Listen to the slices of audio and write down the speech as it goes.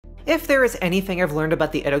If there is anything I've learned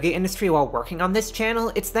about the eroge industry while working on this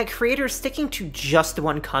channel, it's that creators sticking to just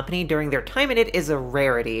one company during their time in it is a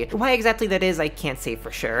rarity. Why exactly that is, I can't say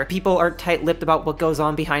for sure. People are tight-lipped about what goes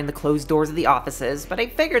on behind the closed doors of the offices, but I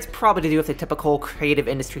figure it's probably to do with the typical creative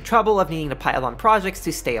industry trouble of needing to pile on projects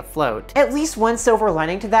to stay afloat. At least one silver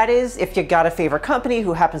lining to that is, if you got a favorite company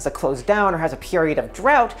who happens to close down or has a period of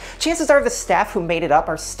drought, chances are the staff who made it up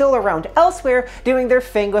are still around elsewhere doing their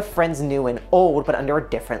thing with friends new and old, but under a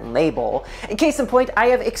different label. In case in point, I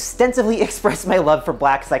have extensively expressed my love for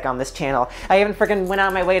Black Psych on this channel. I even friggin' went out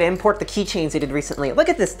of my way to import the keychains they did recently. Look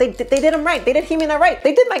at this, they did them right. They did Himina right.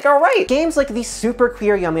 They did my girl right. Games like the super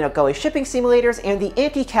queer Yami no Gali shipping simulators and the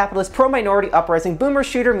anti-capitalist pro-minority uprising boomer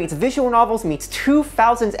shooter meets visual novels meets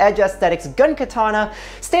 2000s edge aesthetics gun katana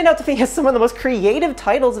stand out to me as some of the most creative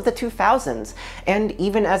titles of the 2000s. And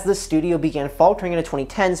even as the studio began faltering in the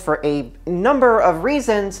 2010s for a number of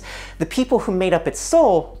reasons, the people who made up its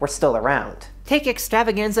soul were still around. Take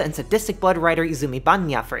extravaganza and sadistic blood writer Izumi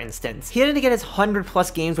Banya, for instance. He didn't get his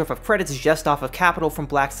 100+ games worth of credits just off of capital from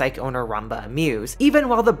Black Psych owner Ramba Amuse. Even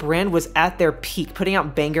while the brand was at their peak, putting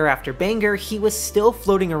out banger after banger, he was still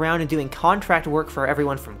floating around and doing contract work for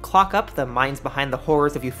everyone from Clock Up, the minds behind the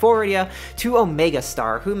horrors of Euphoria, to Omega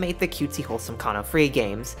Star, who made the cutesy wholesome Kano-free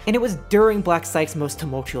games. And it was during Black Psych's most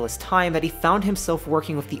tumultuous time that he found himself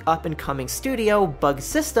working with the up-and-coming studio, Bug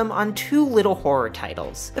System, on 2 little horror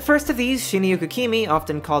titles. The first of these, Shinryu Kimi,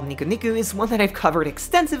 often called Niku Niku, is one that I've covered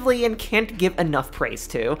extensively and can't give enough praise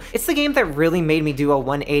to. It's the game that really made me do a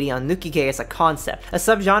 180 on Nukige as a concept, a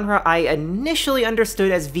subgenre I initially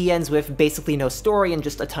understood as VNs with basically no story and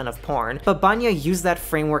just a ton of porn, but Banya used that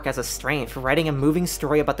framework as a strength, writing a moving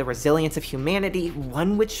story about the resilience of humanity,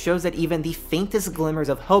 one which shows that even the faintest glimmers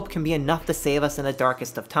of hope can be enough to save us in the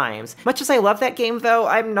darkest of times. Much as I love that game though,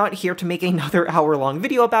 I'm not here to make another hour-long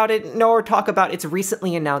video about it, nor talk about its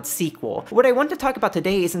recently announced sequel. What I want to talk about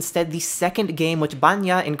today is instead the second game which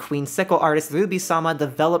Banya and Queen Seko artist Ruby-sama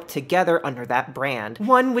developed together under that brand.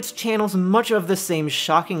 One which channels much of the same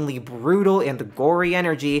shockingly brutal and gory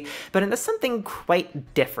energy, but into something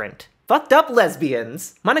quite different. Fucked up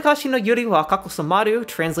lesbians! Manakashi no Yuri wa Akaku Somaru,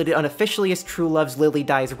 translated unofficially as True Love's Lily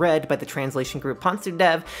Dies Red by the translation group Pantsu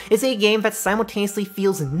Dev, is a game that simultaneously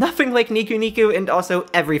feels nothing like Niku Niku and also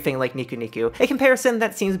everything like Niku Niku, a comparison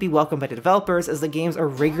that seems to be welcomed by the developers as the games are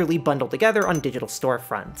regularly bundled together on digital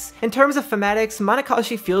storefronts. In terms of thematics,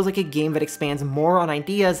 Manakashi feels like a game that expands more on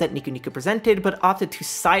ideas that Niku Niku presented, but opted to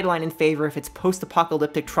sideline in favor of its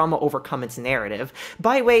post-apocalyptic trauma overcome its narrative,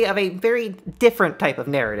 by way of a very different type of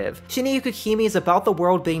narrative. Shinryu Kimi is about the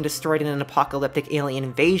world being destroyed in an apocalyptic alien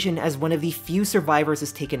invasion as one of the few survivors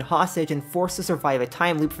is taken hostage and forced to survive a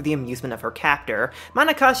time loop for the amusement of her captor.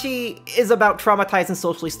 Manakashi is about traumatized and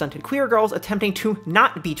socially stunted queer girls attempting to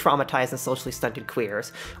not be traumatized and socially stunted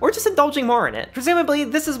queers, or just indulging more in it. Presumably,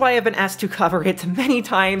 this is why I've been asked to cover it many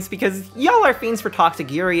times, because y'all are fiends for toxic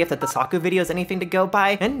Yuri if the Dasaku video is anything to go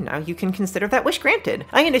by, and now you can consider that wish granted.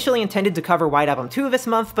 I initially intended to cover White Album 2 this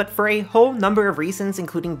month, but for a whole number of reasons,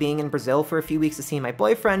 including being in Brazil for a few weeks to see my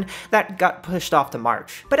boyfriend, that got pushed off to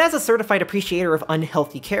March. But as a certified appreciator of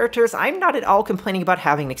unhealthy characters, I'm not at all complaining about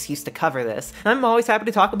having an excuse to cover this. I'm always happy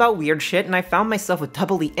to talk about weird shit, and I found myself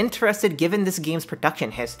doubly interested given this game's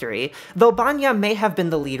production history. Though Banya may have been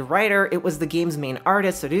the lead writer, it was the game's main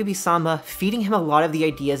artist, Ruby-sama, feeding him a lot of the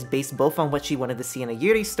ideas based both on what she wanted to see in a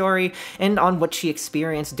Yuri story, and on what she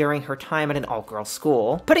experienced during her time at an all-girls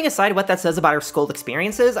school. Putting aside what that says about her school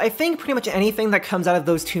experiences, I think pretty much anything that comes out of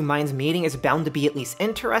those two minds meeting is bound to be at least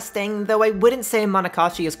interesting, though I wouldn't say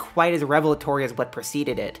Manakashi is quite as revelatory as what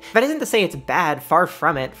preceded it. That isn't to say it's bad, far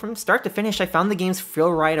from it. From start to finish, I found the game's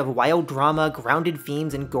thrill ride of wild drama, grounded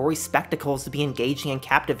themes, and gory spectacles to be engaging and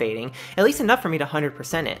captivating, at least enough for me to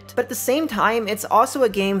 100% it. But at the same time, it's also a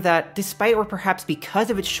game that, despite or perhaps because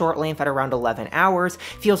of its short length at around 11 hours,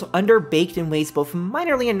 feels underbaked in ways both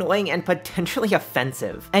minorly annoying and potentially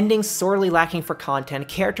offensive. Endings sorely lacking for content,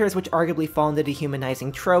 characters which arguably fall into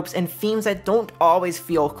dehumanizing tropes, and themes that don't always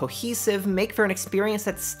feel cohesive make for an experience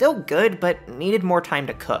that's still good, but needed more time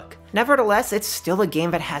to cook. Nevertheless, it's still a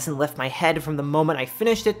game that hasn't left my head from the moment I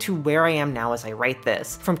finished it to where I am now as I write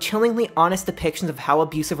this. From chillingly honest depictions of how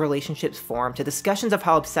abusive relationships form, to discussions of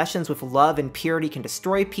how obsessions with love and purity can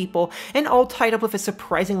destroy people, and all tied up with a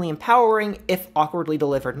surprisingly empowering, if awkwardly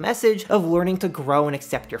delivered message of learning to grow and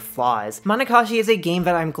accept your flaws. Manakashi is a game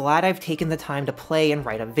that I'm glad I've taken the time to play and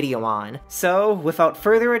write a video on. So, without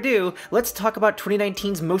further ado, let's talk about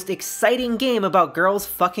 2019's most exciting game about girls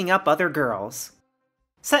fucking up other girls.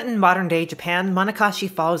 Set in modern-day Japan, Manakashi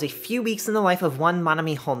follows a few weeks in the life of one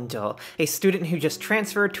Manami Honjo, a student who just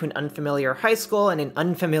transferred to an unfamiliar high school in an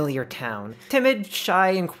unfamiliar town. Timid, shy,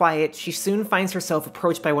 and quiet, she soon finds herself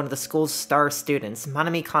approached by one of the school's star students,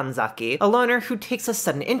 Manami Kanzaki, a loner who takes a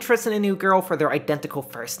sudden interest in a new girl for their identical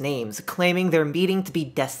first names, claiming their meeting to be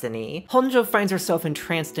destiny. Honjo finds herself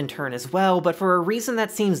entranced in turn as well, but for a reason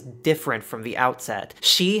that seems different from the outset.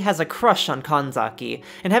 She has a crush on Kanzaki,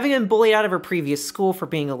 and having been bullied out of her previous school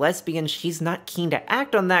for being a lesbian, she's not keen to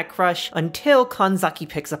act on that crush until Kanzaki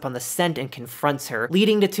picks up on the scent and confronts her,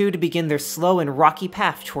 leading the two to begin their slow and rocky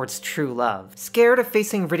path towards true love. Scared of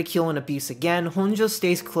facing ridicule and abuse again, Honjo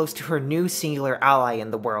stays close to her new singular ally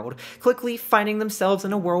in the world, quickly finding themselves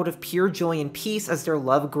in a world of pure joy and peace as their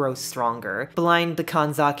love grows stronger. Blind to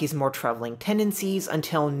Kanzaki's more troubling tendencies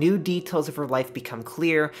until new details of her life become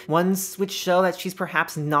clear, ones which show that she's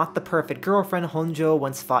perhaps not the perfect girlfriend Honjo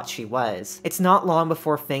once thought she was. It's not long before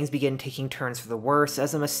things begin taking turns for the worse,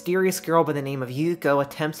 as a mysterious girl by the name of Yuko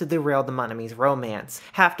attempts to derail the Manami's romance,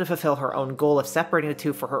 half to fulfill her own goal of separating the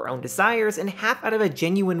two for her own desires, and half out of a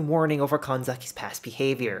genuine warning over Kanzaki's past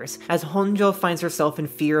behaviors. As Honjo finds herself in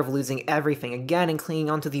fear of losing everything again and clinging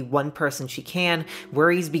onto the one person she can,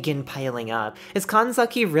 worries begin piling up. Is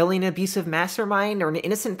Kanzaki really an abusive mastermind, or an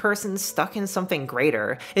innocent person stuck in something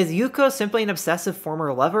greater? Is Yuko simply an obsessive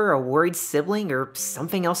former lover, a worried sibling, or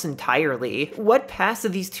something else entirely? What past do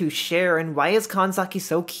these two share, and why is Kanzaki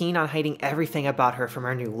so keen on hiding everything about her from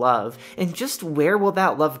her new love? And just where will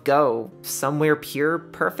that love go? Somewhere pure,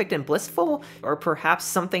 perfect, and blissful? Or perhaps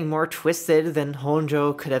something more twisted than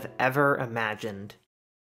Honjo could have ever imagined?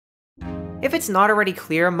 If it's not already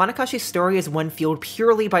clear, Manakashi's story is one fueled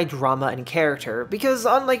purely by drama and character, because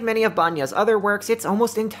unlike many of Banya's other works, it's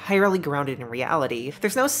almost entirely grounded in reality.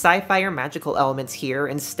 There's no sci-fi or magical elements here,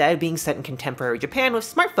 instead being set in contemporary Japan with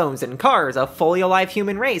smartphones and cars, a fully alive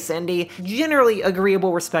human race, and a generally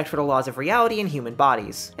agreeable respect for the laws of reality and human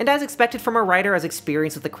bodies. And as expected from a writer as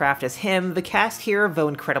experienced with the craft as him, the cast here, though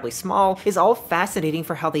incredibly small, is all fascinating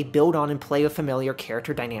for how they build on and play with familiar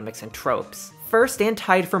character dynamics and tropes. First, and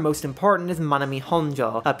tied for most important, is Manami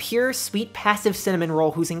Honjo, a pure, sweet, passive cinnamon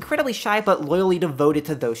roll who's incredibly shy but loyally devoted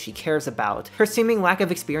to those she cares about. Her seeming lack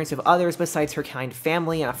of experience with others besides her kind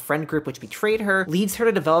family and a friend group which betrayed her leads her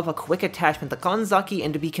to develop a quick attachment to Kanzaki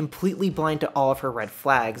and to be completely blind to all of her red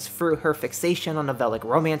flags, through her fixation on novellic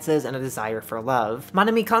romances and a desire for love.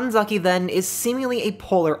 Manami Kanzaki, then, is seemingly a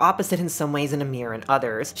polar opposite in some ways and a mirror in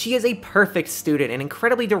others. She is a perfect student, an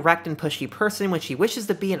incredibly direct and pushy person when she wishes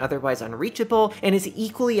to be and otherwise unreachable, and is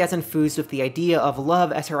equally as enthused with the idea of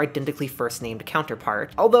love as her identically first-named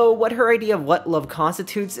counterpart. Although what her idea of what love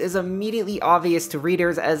constitutes is immediately obvious to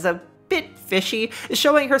readers as a bit fishy,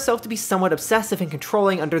 showing herself to be somewhat obsessive and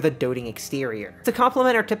controlling under the doting exterior. To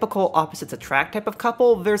complement our typical opposites attract type of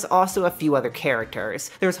couple, there's also a few other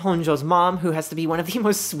characters. There's Honjo's mom, who has to be one of the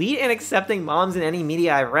most sweet and accepting moms in any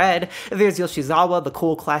media I've read. There's Yoshizawa, the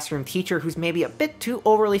cool classroom teacher who's maybe a bit too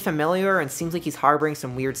overly familiar and seems like he's harboring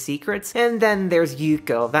some weird secrets. And then there's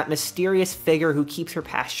Yuko, that mysterious figure who keeps her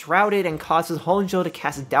past shrouded and causes Honjo to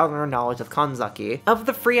cast doubt on her knowledge of Kanzaki. Of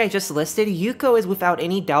the three I just listed, Yuko is without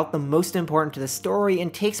any doubt the most important to the story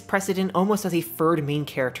and takes precedent almost as a third main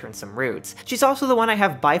character in some routes. She's also the one I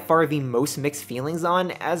have by far the most mixed feelings on,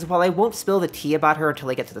 as while I won't spill the tea about her until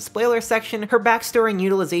I get to the spoiler section, her backstory and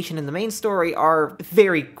utilization in the main story are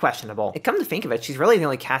very questionable. And come to think of it, she's really the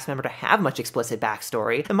only cast member to have much explicit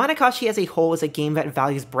backstory. And Manakashi as a whole is a game that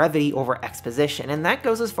values brevity over exposition, and that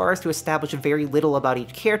goes as far as to establish very little about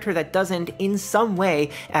each character that doesn't, in some way,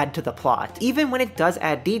 add to the plot. Even when it does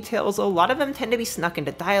add details, a lot of them tend to be snuck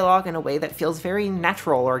into dialogue in a way that feels very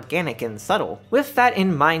natural, organic, and subtle. With that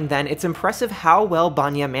in mind then, it's impressive how well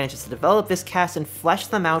Banya manages to develop this cast and flesh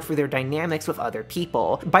them out through their dynamics with other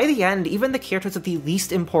people. By the end, even the characters with the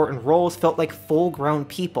least important roles felt like full-grown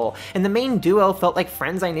people, and the main duo felt like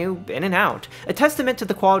friends I knew in and out. A testament to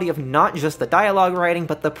the quality of not just the dialogue writing,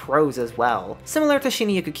 but the prose as well. Similar to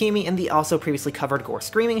Shinya Yukikimi in the also previously covered gore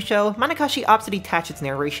screaming show, Manakashi opts to detach its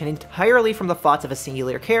narration entirely from the thoughts of a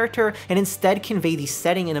singular character, and instead convey the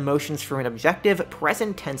setting and emotions through an objective,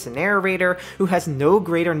 present-tense narrator who has no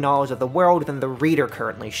greater knowledge of the world than the reader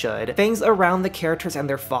currently should. Things around the characters and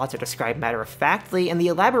their thoughts are described matter-of-factly, and the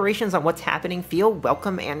elaborations on what's happening feel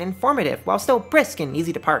welcome and informative, while still brisk and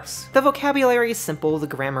easy to parse. The vocabulary is simple, the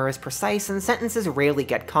grammar is precise, and sentences rarely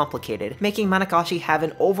get complicated, making Manakashi have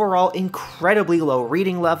an overall incredibly low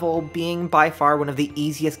reading level, being by far one of the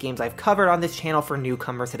easiest games I've covered on this channel for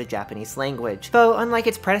newcomers to the Japanese language. Though, unlike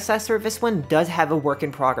its predecessor, this one does have a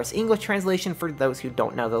work-in-progress in-progress English translation for those who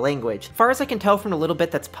don't know the language. Far as I can tell from the little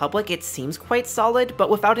bit that's public, it seems quite solid, but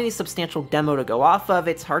without any substantial demo to go off of,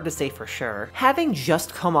 it's hard to say for sure. Having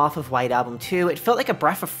just come off of White Album 2, it felt like a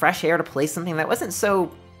breath of fresh air to play something that wasn't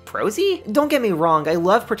so prosy? Don't get me wrong, I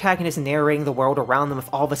love protagonists narrating the world around them with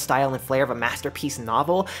all the style and flair of a masterpiece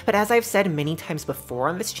novel, but as I've said many times before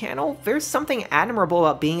on this channel, there's something admirable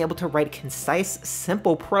about being able to write concise,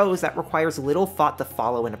 simple prose that requires little thought to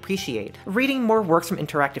follow and appreciate. Reading more works from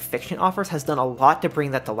interactive fiction authors has done a lot to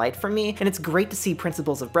bring that to light for me, and it's great to see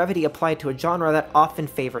principles of brevity applied to a genre that often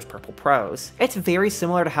favors purple prose. It's very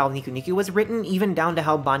similar to how Niku Niku was written, even down to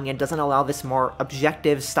how Banya doesn't allow this more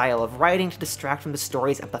objective style of writing to distract from the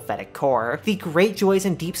story's empathetic core. The great joys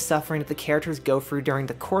and deep suffering that the characters go through during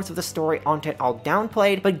the course of the story aren't at all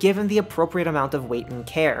downplayed, but given the appropriate amount of weight and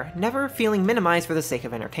care, never feeling minimized for the sake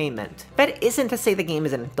of entertainment. That isn't to say the game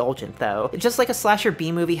is indulgent though. Just like a slasher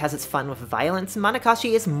B-movie has its fun with violence,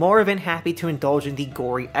 Manakashi is more than happy to indulge in the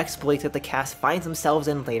gory exploits that the cast finds themselves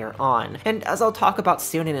in later on. And as I'll talk about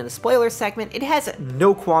soon in the spoiler segment, it has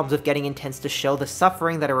no qualms with getting intense to show the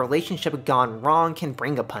suffering that a relationship gone wrong can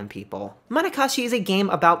bring upon people. Manakashi is a game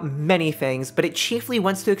about many things, but it chiefly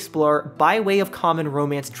wants to explore, by way of common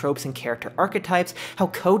romance tropes and character archetypes, how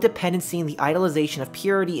codependency and the idolization of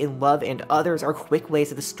purity in love and others are quick ways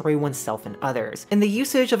to destroy oneself and others. And the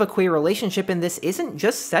usage of a queer relationship in this isn't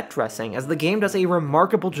just set dressing, as the game does a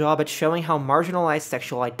remarkable job at showing how marginalized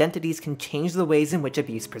sexual identities can change the ways in which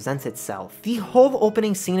abuse presents itself. The whole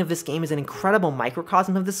opening scene of this game is an incredible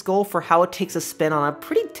microcosm of this goal for how it takes a spin on a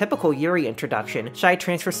pretty typical Yuri introduction. Shy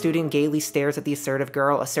transfer student gaily stares at the assertive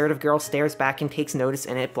girl stares back and takes notice,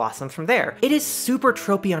 and it blossoms from there. It is super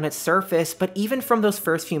tropey on its surface, but even from those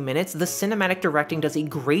first few minutes, the cinematic directing does a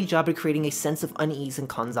great job of creating a sense of unease in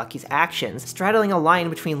Kanzaki's actions, straddling a line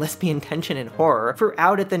between lesbian tension and horror.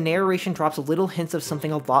 Throughout it, the narration drops little hints of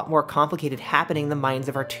something a lot more complicated happening in the minds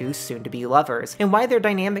of our two soon-to-be lovers, and why their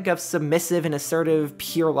dynamic of submissive and assertive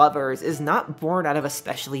pure lovers is not born out of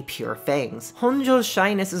especially pure things. Honjo's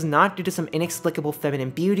shyness is not due to some inexplicable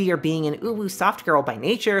feminine beauty or being an uwu soft girl by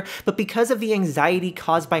nature, but because of the anxiety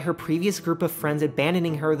caused by her previous group of friends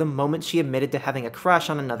abandoning her the moment she admitted to having a crush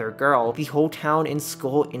on another girl, the whole town and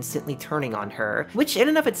school instantly turning on her, which in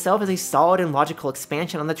and of itself is a solid and logical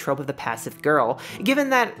expansion on the trope of the passive girl, given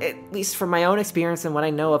that, at least from my own experience and what I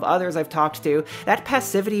know of others I've talked to, that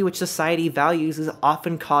passivity which society values is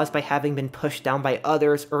often caused by having been pushed down by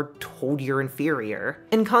others or told you're inferior.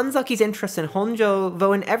 And Kanzaki's interest in Honjo,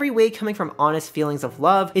 though in every way coming from honest feelings of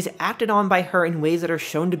love, is acted on by her in ways that are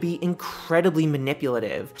shown to be incredibly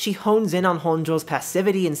manipulative. She hones in on Honjo's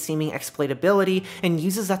passivity and seeming exploitability and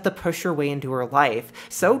uses that to push her way into her life,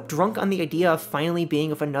 so drunk on the idea of finally being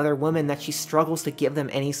with another woman that she struggles to give them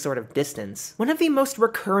any sort of distance. One of the most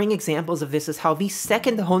recurring examples of this is how the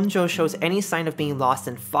second Honjo shows any sign of being lost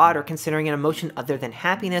in thought or considering an emotion other than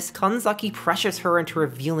happiness, Kanzaki pressures her into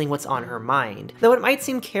revealing what's on her mind. Though it might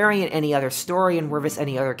seem carrying in any other story and were this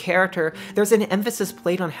any other character, there's an emphasis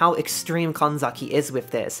placed on how extreme Kanzaki is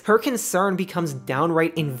with this. Her concern becomes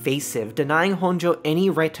downright invasive, denying Honjo any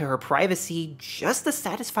right to her privacy just to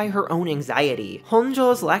satisfy her own anxiety.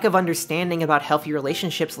 Honjo's lack of understanding about healthy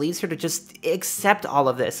relationships leads her to just accept all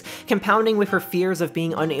of this, compounding with her fears of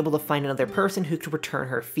being unable to find another person who could return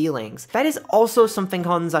her feelings. That is also something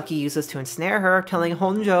Kanzaki uses to ensnare her, telling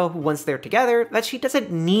Honjo, once they're together, that she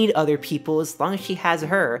doesn't need other people as long as she has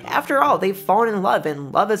her. After all, they've fallen in love,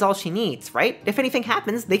 and love is all she needs, right? If anything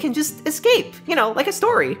happens, they can just escape. You know, like a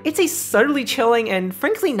story. It's a subtly chilling and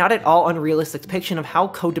frankly not at all unrealistic depiction of how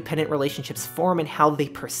codependent relationships form and how they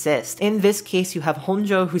persist. In this case, you have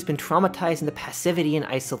Honjo, who's been traumatized into passivity and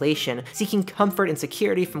isolation, seeking comfort and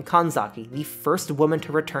security from Kanzaki, the first woman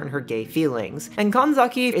to return her gay feelings. And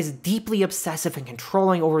Kanzaki is deeply obsessive and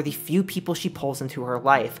controlling over the few people she pulls into her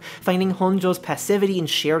life, finding Honjo's passivity and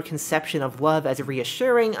shared conception of love as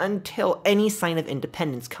reassuring until any sign of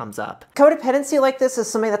independence comes up. Codependency like this is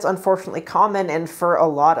something that's unfortunately common, and for a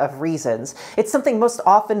lot of reasons. It's something most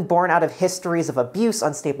often born out of histories of abuse,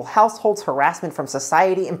 unstable households, harassment from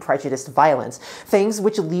society, and prejudiced violence, things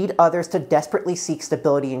which lead others to desperately seek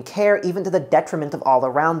stability and care, even to the detriment of all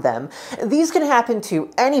around them. These can happen to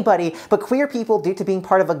anybody, but queer people, due to being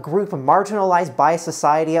part of a group marginalized by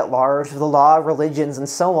society at large, the law, religions, and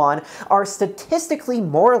so on, are statistically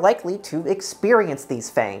more likely to experience these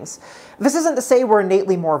things. This isn't to say we're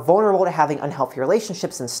innately more vulnerable to having unhealthy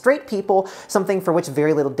relationships and straight people, something for which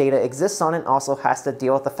very little data exists on, and also has to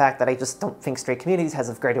deal with the fact that I just don't think straight communities has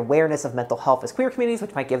a great awareness of mental health as queer communities,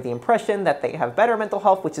 which might give the impression that they have better mental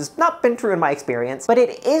health, which has not been true in my experience. But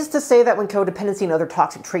it is to say that when codependency and other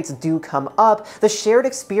toxic traits do come up, the shared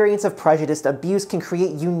experience of prejudiced abuse can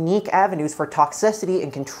create unique avenues for toxicity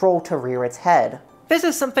and control to rear its head. This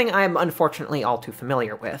is something I'm unfortunately all too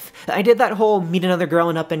familiar with. I did that whole meet another girl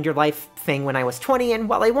and upend your life thing when I was 20, and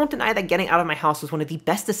while I won't deny that getting out of my house was one of the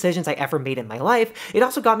best decisions I ever made in my life, it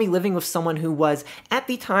also got me living with someone who was, at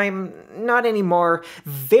the time, not anymore,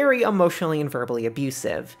 very emotionally and verbally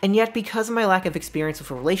abusive. And yet, because of my lack of experience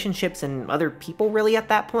with relationships and other people really at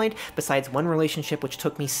that point, besides one relationship which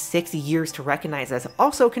took me 6 years to recognize as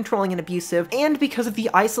also controlling and abusive, and because of the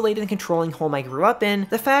isolated and controlling home I grew up in,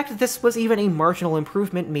 the fact that this was even a marginal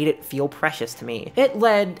improvement made it feel precious to me. It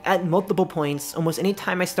led, at multiple points, almost any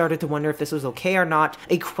time I started to wonder if this was okay or not,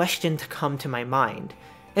 a question to come to my mind.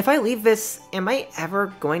 If I leave this, am I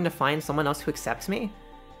ever going to find someone else who accepts me?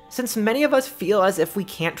 Since many of us feel as if we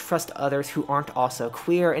can't trust others who aren't also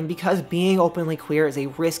queer, and because being openly queer is a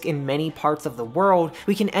risk in many parts of the world,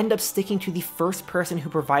 we can end up sticking to the first person who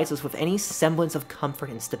provides us with any semblance of comfort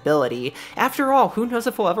and stability. After all, who knows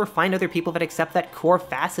if we'll ever find other people that accept that core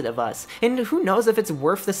facet of us, and who knows if it's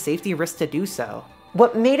worth the safety risk to do so.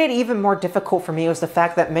 What made it even more difficult for me was the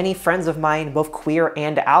fact that many friends of mine, both queer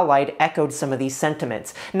and allied, echoed some of these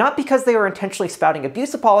sentiments. Not because they were intentionally spouting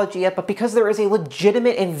abuse apologia, but because there is a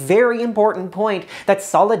legitimate and very important point that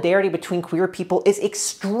solidarity between queer people is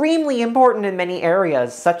extremely important in many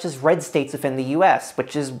areas, such as red states within the US,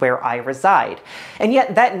 which is where I reside. And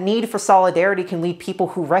yet that need for solidarity can lead people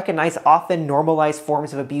who recognize often normalized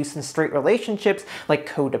forms of abuse in straight relationships, like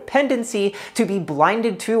codependency, to be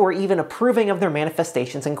blinded to or even approving of their manifestations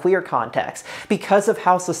in queer contexts, because of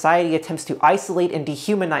how society attempts to isolate and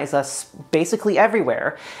dehumanize us basically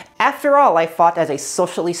everywhere. After all, I fought as a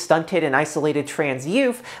socially stunted and isolated trans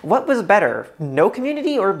youth. What was better, no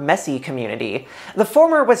community or messy community? The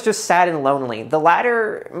former was just sad and lonely. The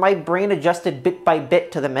latter, my brain adjusted bit by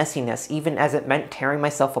bit to the messiness, even as it meant tearing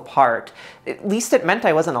myself apart. At least it meant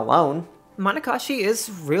I wasn't alone. Manakashi is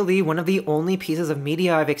really one of the only pieces of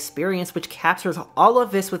media I've experienced which captures all of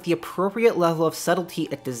this with the appropriate level of subtlety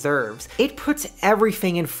it deserves. It puts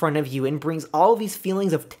everything in front of you and brings all these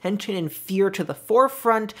feelings of tension and fear to the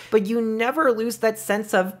forefront, but you never lose that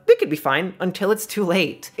sense of, it could be fine, until it's too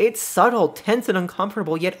late. It's subtle, tense, and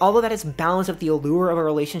uncomfortable, yet all of that is balanced with the allure of a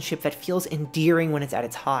relationship that feels endearing when it's at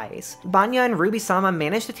its highs. Banya and Ruby-sama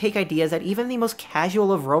managed to take ideas that even the most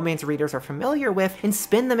casual of romance readers are familiar with and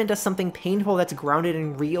spin them into something painful that's grounded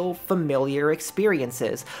in real, familiar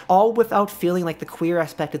experiences, all without feeling like the queer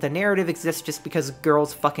aspect of the narrative exists just because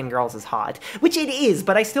girls fucking girls is hot. Which it is,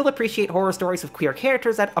 but I still appreciate horror stories with queer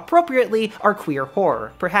characters that, appropriately, are queer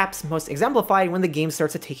horror, perhaps most exemplified when the game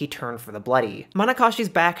starts to take a turn for the bloody. Manakashi's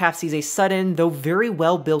back half sees a sudden, though very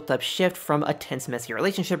well built up shift from a tense, messy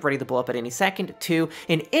relationship ready to blow up at any second to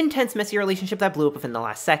an intense, messy relationship that blew up within the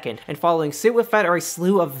last second, and following suit with that are a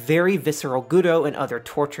slew of very visceral gudo and other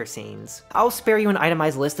torture scenes. I'll spare you an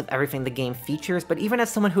itemized list of everything the game features, but even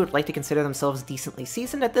as someone who would like to consider themselves decently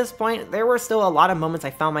seasoned at this point, there were still a lot of moments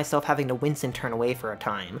I found myself having to wince and turn away for a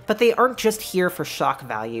time. But they aren't just here for shock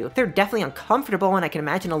value. They're definitely uncomfortable, and I can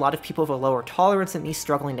imagine a lot of people with a lower tolerance than me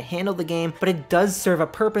struggling to handle the game, but it does serve a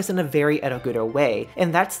purpose in a very edogudo way,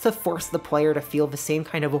 and that's to force the player to feel the same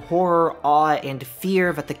kind of horror, awe, and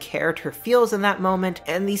fear that the character feels in that moment,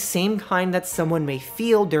 and the same kind that someone may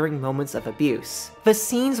feel during moments of abuse. The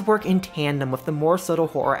scenes work in tandem with the more subtle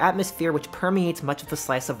horror atmosphere which permeates much of the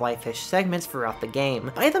slice-of-life-ish segments throughout the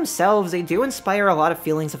game. By themselves, they do inspire a lot of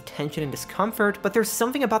feelings of tension and discomfort, but there's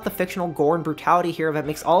something about the fictional gore and brutality here that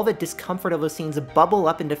makes all the discomfort of those scenes bubble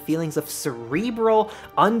up into feelings of cerebral,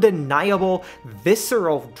 undeniable,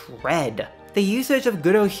 visceral dread. The usage of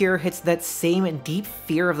gudo here hits that same deep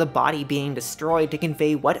fear of the body being destroyed to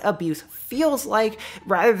convey what abuse feels like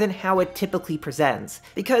rather than how it typically presents.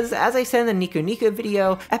 Because as I said in the Niku Niku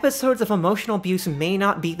video, episodes of emotional abuse may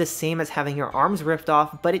not be the same as having your arms ripped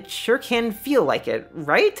off, but it sure can feel like it,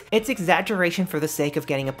 right? It's exaggeration for the sake of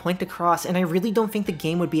getting a point across, and I really don't think the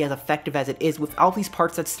game would be as effective as it is without these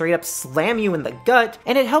parts that straight up slam you in the gut,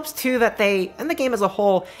 and it helps too that and the game as a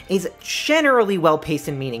whole, is generally well paced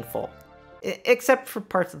and meaningful. Except for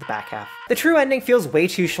parts of the back half. The true ending feels way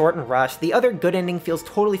too short and rushed, the other good ending feels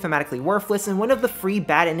totally thematically worthless, and one of the free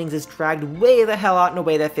bad endings is dragged way the hell out in a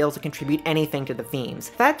way that fails to contribute anything to the themes.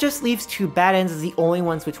 That just leaves two bad ends as the only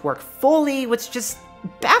ones which work fully, which just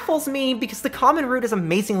baffles me because the common route is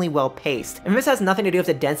amazingly well paced. And this has nothing to do with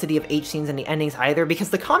the density of H scenes and the endings either, because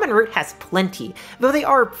the common route has plenty, though they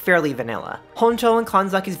are fairly vanilla. Honcho and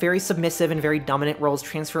Kanzaki's very submissive and very dominant roles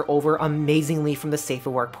transfer over amazingly from the safer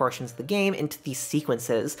work portions of the game into these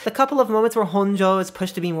sequences. The couple of moments where Honjo is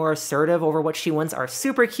pushed to be more assertive over what she wants are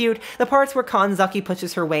super cute, the parts where Kanzaki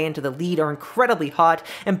pushes her way into the lead are incredibly hot,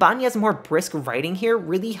 and Banya's more brisk writing here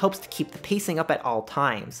really helps to keep the pacing up at all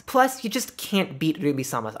times. Plus, you just can't beat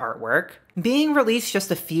Ruby-sama's artwork. Being released just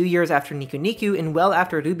a few years after Niku Niku and well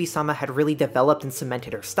after Ruby-sama had really developed and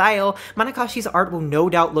cemented her style, Manakashi's art will no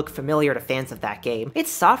doubt look familiar to fans of that game. It's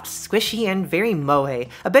soft, squishy, and very moe,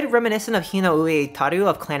 a bit reminiscent of Hinoue Taru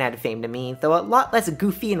of Clannad fame to me, though a lot less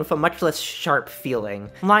goofy and with a much less sharp feeling.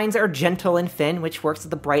 Lines are gentle and thin, which works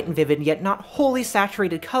with the bright and vivid yet not wholly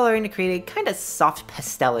saturated coloring to create a kinda soft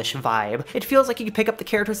pastelish vibe. It feels like you could pick up the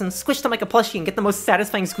characters and squish them like a plushie and get the most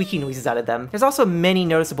satisfying squeaky noises out of them. There's also many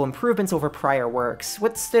noticeable improvements over prior works.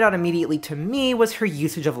 What stood out immediately to me was her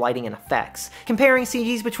usage of lighting and effects. Comparing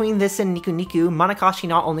CGs between this and Niku Niku, Manakashi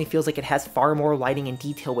not only feels like it has far more lighting and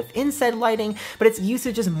detail within said lighting, but its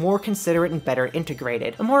usage is more considerate and better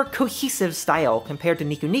integrated. A more cohesive style compared to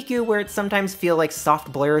Niku Niku, where it sometimes feels like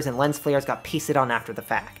soft blurs and lens flares got pasted on after the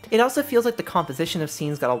fact. It also feels like the composition of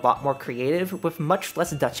scenes got a lot more creative, with much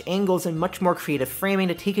less Dutch angles and much more creative framing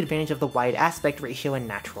to take advantage of the wide aspect ratio in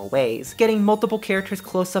natural ways. Getting multiple characters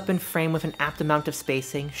close up in frame with an apt amount of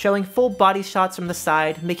spacing, showing full body shots from the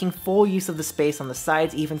side, making full use of the space on the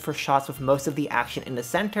sides even for shots with most of the action in the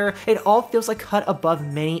center, it all feels like cut above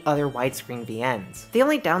many other widescreen VNs. The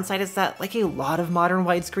only downside is that, like a lot of modern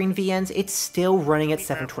widescreen VNs, it's still running at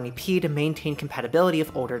 720p to maintain compatibility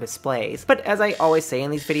of older displays. But as I always say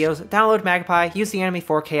in these videos, download Magpie, use the Anime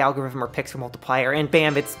 4K algorithm or pixel multiplier, and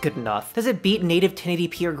bam, it's good enough. Does it beat native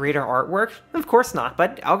 1080p or greater artwork? Of course not,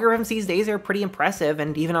 but algorithms these days are pretty impressive,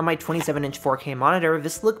 and even on my 27-inch 4K monitor,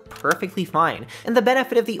 this looked perfectly fine. And the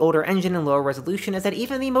benefit of the older engine and lower resolution is that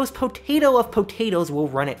even the most potato of potatoes will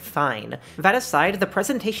run it fine. That aside, the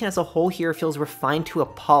presentation as a whole here feels refined to a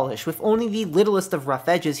polish, with only the littlest of rough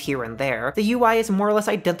edges here and there. The UI is more or less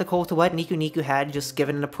identical to what Niku Niku had, just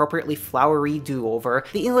given an appropriately flowery do-over.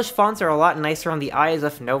 The English fonts are a lot nicer on the eyes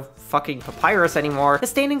if no fucking papyrus anymore. The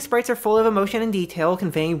standing sprites are full of emotion and detail,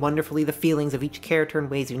 conveying wonderfully the feelings of each character in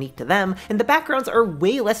ways unique to them, and the backgrounds are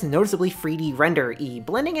way less noticeably 3D render-y,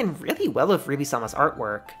 blending in really well with Ruby-sama's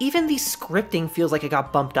artwork. Even the scripting feels like it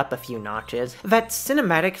got bumped up a few notches. That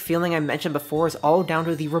cinematic feeling I mentioned before is all down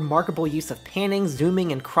to the remarkable use of panning,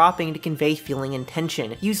 zooming, and cropping to convey feeling and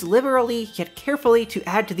tension, used liberally yet carefully to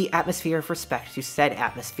add to the atmosphere with respect to said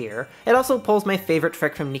atmosphere. It also pulls my favorite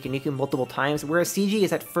trick from Niku Niku multiple times, where a CG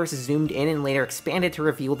is at first zoomed in and later expanded to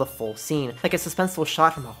reveal the full scene, like a suspenseful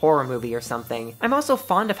shot from a horror movie or something. I'm also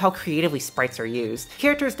fond of how creatively sprites are used.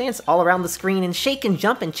 Characters dance all around the screen and shake and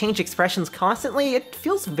jump and change expressions constantly. It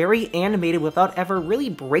feels very animated without ever really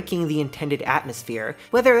breaking the intended atmosphere.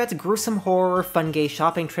 Whether that's gruesome horror or fun gay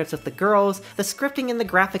shopping trips with the girls, the scripting and the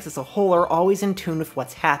graphics as a whole are always in tune with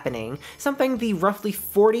what's happening, something the roughly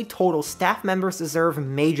 40 total staff members deserve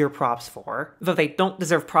major props for. Though they don't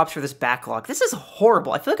deserve props for this backlog. This is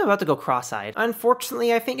horrible. I feel like I'm about to go cross-eyed.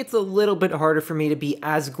 Unfortunately, I think it's a little bit harder for me to be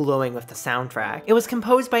as glowing with the soundtrack. It was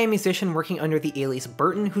composed by a musician working under the alias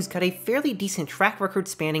Burton, who's got a fairly decent track record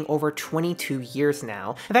spanning over 22 years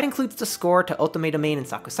now. That includes the score to Otome Domain and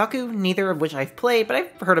Sakusaku, neither of which I've played, but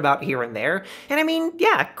I've heard about here and there. And I mean,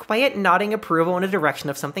 yeah, quiet nodding approval in a direction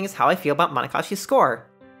of something is how I feel about Manakashi's score.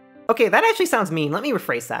 Okay, that actually sounds mean. Let me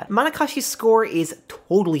rephrase that. Manakashi's score is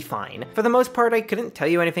totally fine. For the most part, I couldn't tell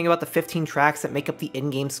you anything about the 15 tracks that make up the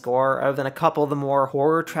in-game score, other than a couple of the more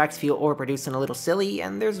horror tracks feel overproduced and a little silly,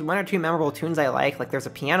 and there's one or two memorable tunes I like there's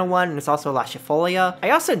a piano one, and there's also La Cifolia.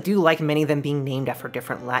 I also do like many of them being named after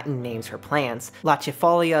different Latin names for plants. La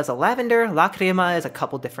Cifolia is a lavender, Lacrima is a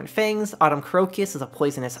couple different things, Autumn Crocus is a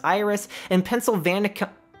poisonous iris, and Pennsylvanicum,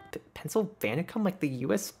 like the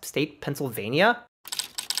US state Pennsylvania?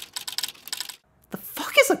 The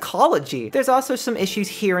fuck is ecology? There's also some issues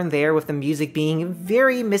here and there with the music being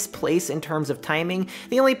very misplaced in terms of timing,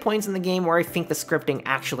 the only points in the game where I think the scripting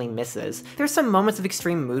actually misses. There's some moments of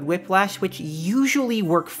extreme mood whiplash which usually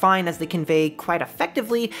work fine as they convey quite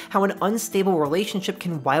effectively how an unstable relationship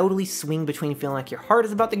can wildly swing between feeling like your heart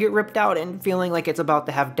is about to get ripped out and feeling like it's about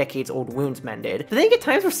to have decades-old wounds mended. But then you get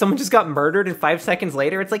times where someone just got murdered and 5 seconds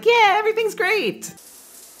later it's like, yeah, everything's great!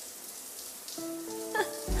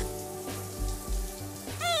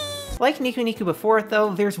 Like Niku Niku before it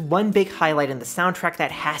though, there's one big highlight in the soundtrack that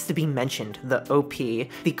has to be mentioned, the OP.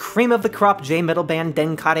 The cream of the crop J-metal band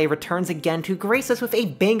Denkare returns again to grace us with a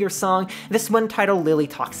banger song, this one titled Lily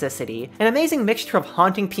Toxicity. An amazing mixture of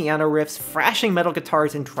haunting piano riffs, thrashing metal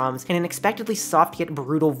guitars and drums, and an unexpectedly soft yet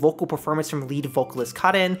brutal vocal performance from lead vocalist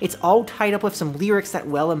Karen. It's all tied up with some lyrics that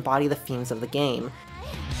well embody the themes of the game.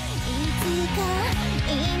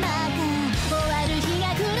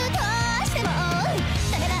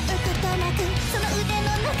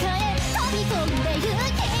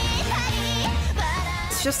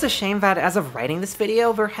 It's just a shame that as of writing this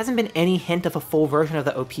video, there hasn't been any hint of a full version of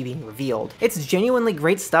the OP being revealed. It's genuinely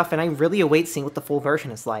great stuff and I really await seeing what the full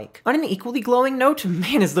version is like. On an equally glowing note,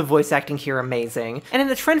 man is the voice acting here amazing. And in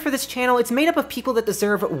the trend for this channel, it's made up of people that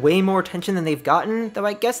deserve way more attention than they've gotten, though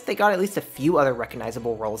I guess they got at least a few other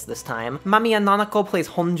recognizable roles this time. Mamiya Nanako plays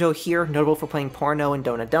Honjo here, notable for playing Porno in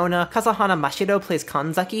Dona Dona. Kazahana Mashiro plays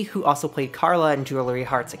Kanzaki, who also played Carla in Jewelry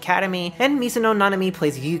Hearts Academy. And Mizuno Nanami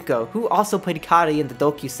plays Yuko, who also played Kari in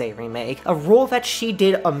the Dokusei remake, a role that she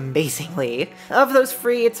did amazingly. Of those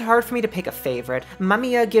three, it's hard for me to pick a favorite.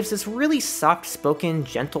 Mamiya gives this really soft-spoken,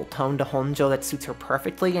 gentle tone to Honjo that suits her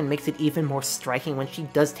perfectly and makes it even more striking when she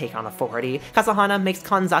does take on authority. Kazahana makes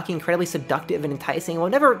Kanzaki incredibly seductive and enticing while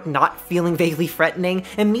never not feeling vaguely threatening,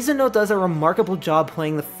 and Mizuno does a remarkable job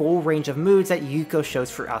playing the full range of moods that Yuko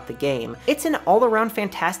shows throughout the game. It's an all-around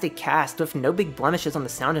fantastic cast with no big blemishes on the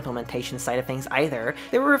sound implementation side of things either.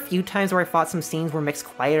 There were a few times where I thought some scenes were mixed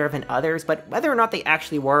quieter than others, but whether or not they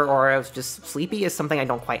actually were or I was just sleepy is something I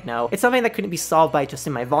don't quite know. It's something that couldn't be solved by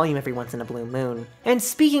adjusting my volume every once in a blue moon. And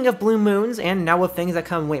speaking of blue moons, and now with things that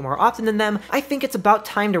come way more often than them, I think it's about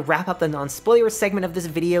time to wrap up the non-spoiler segment of this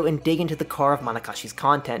video and dig into the core of Manakashi's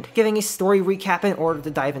content, giving a story recap in order to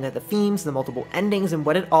dive into the themes, the multiple endings, and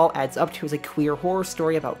what it all adds up to as a queer horror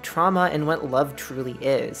story about trauma and what love truly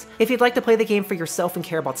is. If you'd like to play the game for yourself and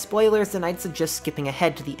care about spoilers, then I'd suggest skipping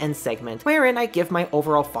ahead to the end segment, wherein I give my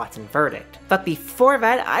overall thoughts and verdict. But before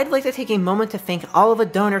that, I'd like to take a moment to thank all of the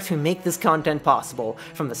donors who make this content possible,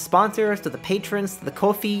 from the sponsors to the patrons to the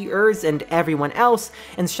Ko-fi-ers and everyone else,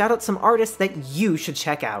 and shout out some artists that you should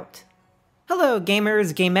check out. Hello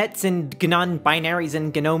gamers, gamettes, and non-binaries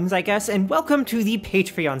and gnomes, I guess, and welcome to the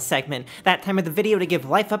Patreon segment, that time of the video to give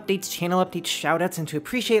life updates, channel updates, shoutouts, and to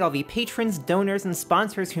appreciate all the patrons, donors, and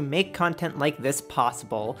sponsors who make content like this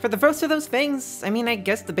possible. For the first of those things, I mean, I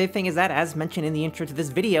guess the big thing is that, as mentioned in the intro to this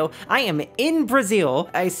video, I am in Brazil.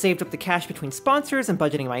 I saved up the cash between sponsors and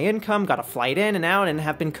budgeting my income, got a flight in and out, and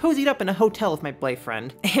have been cozied up in a hotel with my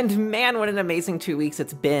boyfriend. And man, what an amazing 2 weeks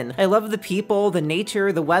it's been. I love the people, the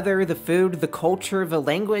nature, the weather, the food, the culture, the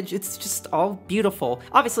language, it's just all beautiful.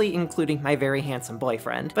 Obviously including my very handsome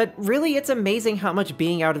boyfriend. But really it's amazing how much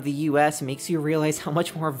being out of the US makes you realize how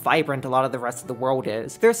much more vibrant a lot of the rest of the world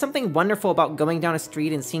is. There's something wonderful about going down a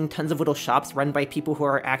street and seeing tons of little shops run by people who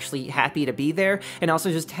are actually happy to be there, and also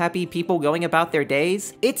just happy people going about their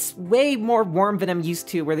days. It's way more warm than I'm used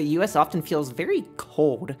to, where the US often feels very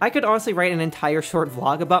cold. I could honestly write an entire short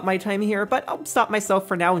vlog about my time here, but I'll stop myself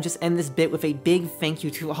for now and just end this bit with a big thank you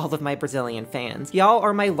to all of my Brazilian fans. Y'all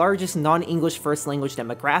are my largest non-English first language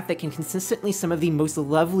demographic and consistently some of the most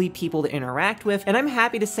lovely people to interact with, and I'm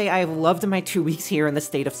happy to say I have loved my 2 weeks here in the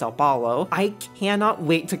state of Sao Paulo. I cannot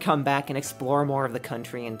wait to come back and explore more of the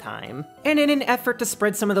country in time. And in an effort to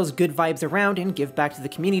spread some of those good vibes around and give back to the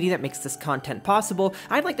community that makes this content possible,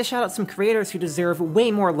 I'd like to shout out some creators who deserve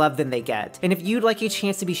way more love than they get. And if you'd like a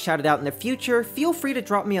chance to be shouted out in the future, feel free to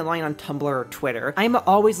drop me a line on Tumblr or Twitter. I'm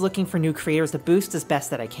always looking for new creators to boost as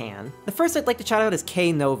best that I can. The first I'd like to shout out is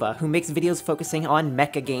K Nova, who makes videos focusing on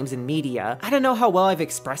mecha games and media. I don't know how well I've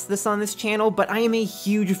expressed this on this channel, but I am a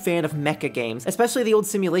huge fan of mecha games, especially the old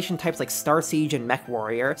simulation types like Star Siege and Mech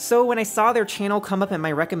Warrior, so when I saw their channel come up in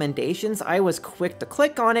my recommendations, I was quick to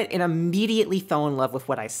click on it and immediately fell in love with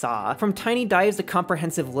what I saw. From tiny dives to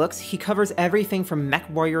comprehensive looks, he covers everything from Mech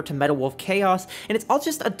Warrior to Metal Wolf Chaos, and it's all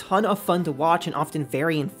just a ton of fun to watch and often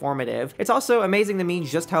very informative. It's also amazing to me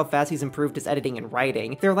just how fast he's improved his editing and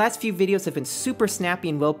writing. Their last few videos have been super snappy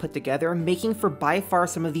and well put together, making for by far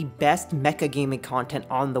some of the best mecha gaming content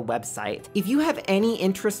on the website. If you have any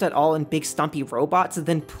interest at all in big stumpy robots,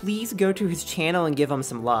 then please go to his channel and give him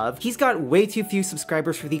some love. He's got way too few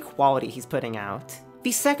subscribers for the quality he's putting out.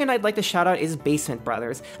 The second I'd like to shout out is Basement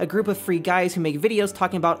Brothers, a group of free guys who make videos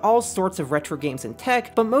talking about all sorts of retro games and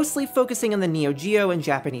tech, but mostly focusing on the Neo Geo and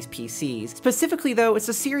Japanese PCs. Specifically though, it's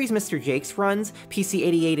a series Mr. Jakes runs,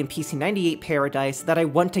 PC88 and PC98 Paradise, that I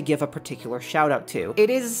want to give a particular shout out to. It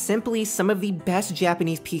is simply some of the best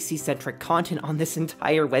Japanese PC-centric content on this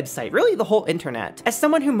entire website, really the whole internet. As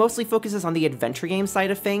someone who mostly focuses on the adventure game side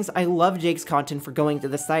of things, I love Jake's content for going to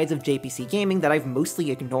the sides of JPC gaming that I've mostly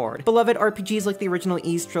ignored. Beloved RPGs like the original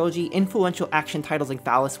Ys trilogy, influential action titles like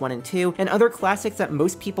Valis 1 and 2, and other classics that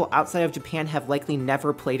most people outside of Japan have likely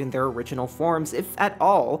never played in their original forms, if at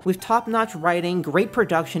all. With top-notch writing, great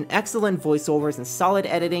production, excellent voiceovers, and solid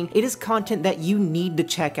editing, it is content that you need to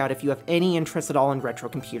check out if you have any interest at all in retro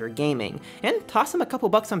computer gaming. And toss them a couple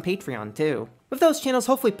bucks on Patreon too. With those channels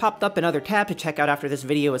hopefully popped up another tab to check out after this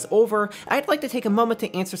video is over, I'd like to take a moment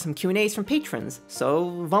to answer some Q&As from patrons.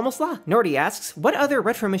 So, vamos lá! Nordy asks, what other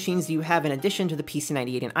retro machines do you have in addition to the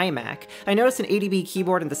PC98 and iMac? I noticed an ADB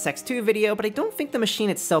keyboard in the Sex 2 video, but I don't think the machine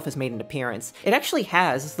itself has made an appearance. It actually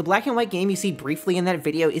has. The black and white game you see briefly in that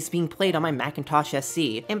video is being played on my Macintosh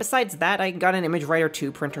SC. And besides that, I got an Image Writer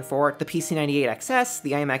 2 printer for it, the PC98 XS,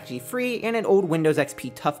 the iMac G3, and an old Windows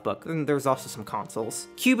XP Toughbook, and there's also some consoles.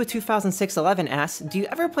 Cuba200611 asks, do you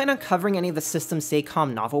ever plan on covering any of the System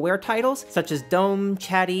Seicom novelware titles, such as Dome,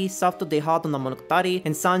 Chatty, Salto de Hado no Monogatari,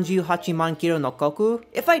 and Sanju Hachiman Kiro no Koku?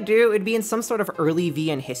 If I do, it'd be in some sort of early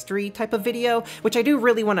VN history type of video, which I do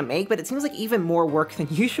really want to make, but it seems like even more work than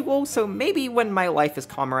usual, so maybe when my life is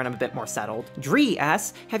calmer and I'm a bit more settled. Dree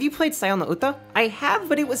asks, have you played Sayo no Uta? I have,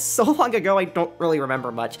 but it was so long ago I don't really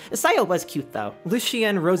remember much. Sayo was cute though.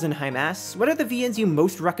 Lucien Rosenheim asks, what are the VNs you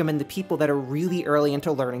most recommend to people that are really early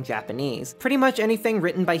into learning Japanese? Pretty much anything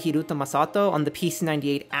written by Hiruto Masato on the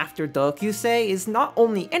PC98 after Dokyusei is not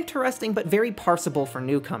only interesting, but very parsable for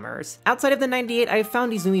newcomers. Outside of the 98, I've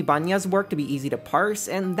found Izumi Banya's work to be easy to parse,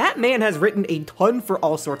 and that man has written a ton for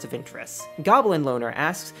all sorts of interests. Goblin Loner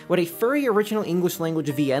asks, would a furry original English language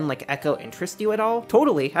VN like Echo interest you at all?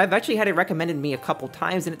 Totally, I've actually had it recommended me a couple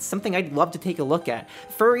times, and it's something I'd love to take a look at.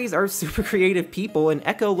 Furries are super creative people, and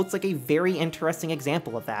Echo looks like a very interesting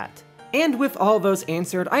example of that. And with all those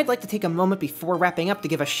answered, I'd like to take a moment before wrapping up to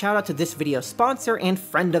give a shout out to this video's sponsor and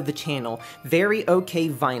friend of the channel, Very OK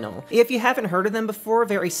Vinyl. If you haven't heard of them before,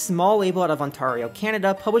 they're a small label out of Ontario,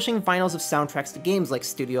 Canada, publishing vinyls of soundtracks to games like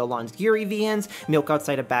Studio Alon's Yuri VNs, Milk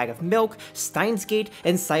Outside a Bag of Milk, Steins Gate,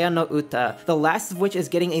 and Sayo no Uta, the last of which is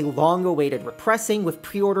getting a long-awaited repressing, with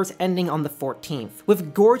pre-orders ending on the 14th.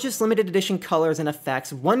 With gorgeous limited edition colors and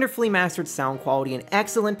effects, wonderfully mastered sound quality, and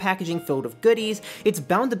excellent packaging filled with goodies, it's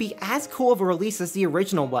bound to be as cool of a release as the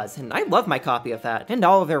original was, and I love my copy of that. And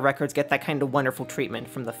all of their records get that kind of wonderful treatment,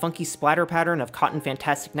 from the funky splatter pattern of Cotton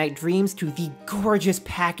Fantastic Night Dreams to the gorgeous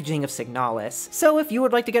packaging of Signalis. So if you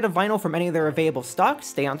would like to get a vinyl from any of their available stock,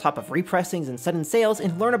 stay on top of repressings and sudden sales,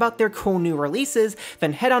 and learn about their cool new releases,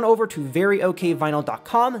 then head on over to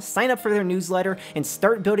veryokvinyl.com, sign up for their newsletter, and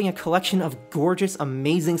start building a collection of gorgeous,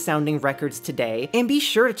 amazing sounding records today. And be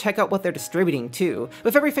sure to check out what they're distributing too.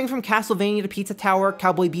 With everything from Castlevania to Pizza Tower,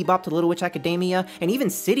 Cowboy Bebop to Little Witch Academia, and even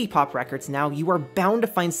City Pop records now, you are bound to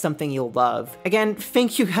find something you'll love. Again,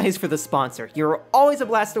 thank you guys for the sponsor. You're always a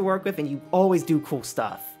blast to work with, and you always do cool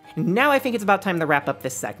stuff. Now I think it's about time to wrap up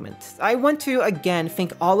this segment. I want to, again,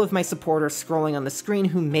 thank all of my supporters scrolling on the screen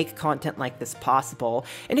who make content like this possible,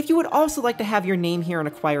 and if you would also like to have your name here and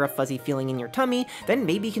acquire a fuzzy feeling in your tummy, then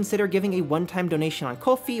maybe consider giving a one-time donation on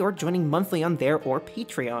Ko-fi or joining monthly on there or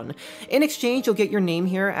Patreon. In exchange, you'll get your name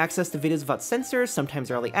here, access to videos without censors,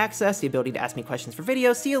 sometimes early access, the ability to ask me questions for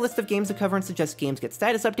videos, see a list of games to cover and suggest games, get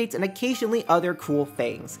status updates, and occasionally other cool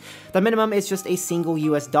things. The minimum is just a single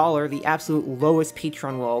US dollar, the absolute lowest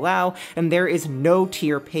Patreon will allow, and there is no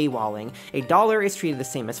tier paywalling. $1 is treated the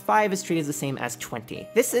same as 5 is treated the same as 20.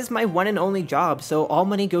 This is my one and only job, so all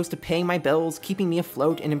money goes to paying my bills, keeping me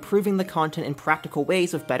afloat, and improving the content in practical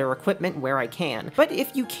ways with better equipment where I can. But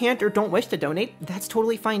if you can't or don't wish to donate, that's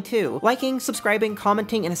totally fine too. Liking, subscribing,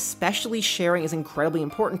 commenting, and especially sharing is incredibly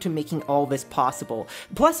important to making all this possible.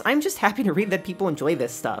 Plus, I'm just happy to read that people enjoy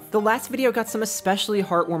this stuff. The last video got some especially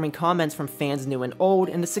heartwarming comments from fans new and old,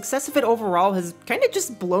 and the success of it overall has kinda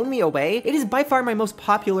just blown me away. It is by far my most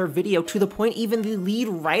popular video, to the point even the lead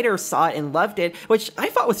writer saw it and loved it, which I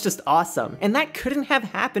thought was just awesome. And that couldn't have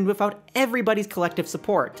happened without everybody's collective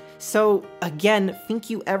support. So again, thank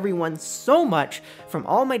you everyone so much, from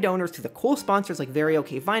all my donors to the cool sponsors like Very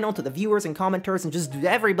OK Vinyl, to the viewers and commenters and just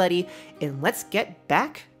everybody, and let's get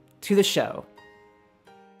back to the show.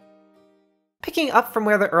 Picking up from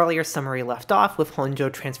where the earlier summary left off, with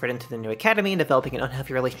Honjo transferred into the new academy and developing an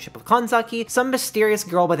unhealthy relationship with Kanzaki, some mysterious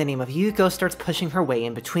girl by the name of Yuko starts pushing her way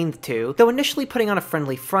in between the two. Though initially putting on a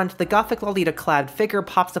friendly front, the gothic Lolita-clad figure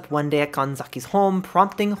pops up one day at Kanzaki's home,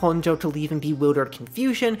 prompting Honjo to leave in bewildered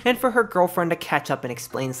confusion and for her girlfriend to catch up and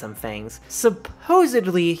explain some things.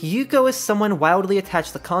 Supposedly, Yuko is someone wildly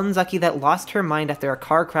attached to Kanzaki that lost her mind after a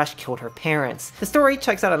car crash killed her parents. The story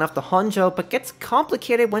checks out enough to Honjo, but gets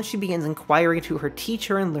complicated when she begins inquiring to her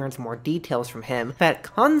teacher and learns more details from him, that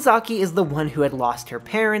Kanzaki is the one who had lost her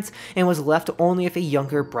parents and was left only with a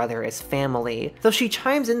younger brother as family. Though she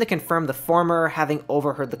chimes in to confirm the former, having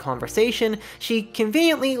overheard the conversation, she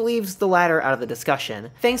conveniently leaves the latter out of the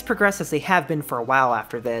discussion. Things progress as they have been for a while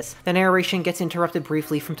after this. The narration gets interrupted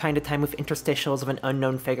briefly from time to time with interstitials of an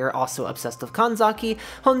unknown figure also obsessed with Kanzaki.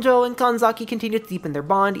 Honjo and Kanzaki continue to deepen their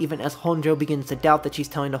bond, even as Honjo begins to doubt that she's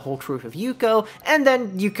telling the whole truth of Yuko, and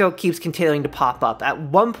then Yuko keeps continuing to pop up, at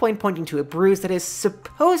one point pointing to a bruise that is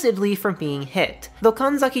supposedly from being hit. Though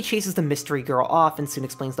Kanzaki chases the mystery girl off and soon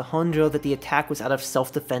explains to Honjo that the attack was out of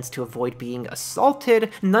self-defense to avoid being assaulted,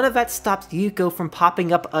 none of that stops Yuko from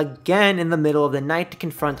popping up again in the middle of the night to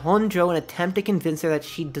confront Honjo and attempt to convince her that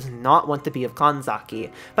she does not want to be with Kanzaki.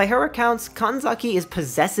 By her accounts, Kanzaki is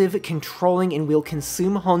possessive, controlling, and will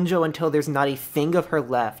consume Honjo until there's not a thing of her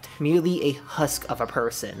left, merely a husk of a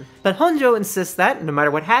person. But Honjo insists that, no matter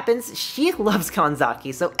what happens, she loves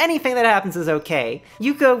Kanzaki, so anything that happens is okay.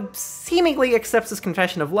 Yuko seemingly accepts this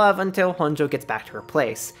confession of love until Honjo gets back to her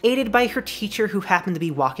place. Aided by her teacher, who happened to be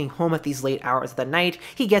walking home at these late hours of the night,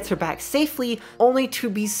 he gets her back safely, only to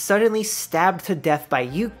be suddenly stabbed to death by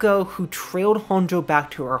Yuko, who trailed Honjo back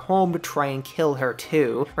to her home to try and kill her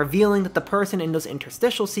too, revealing that the person in those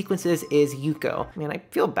interstitial sequences is Yuko. Man, I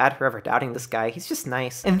feel bad for ever doubting this guy, he's just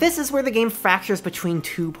nice. And this is where the game fractures between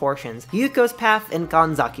two portions, Yuko's path and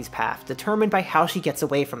Kanzaki's path, determined by how she gets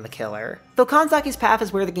away from the killer. Though Kanzaki's path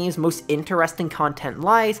is where the game's most interesting content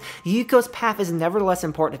lies, Yuko's path is nevertheless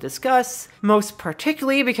important to discuss, most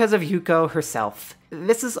particularly because of Yuko herself.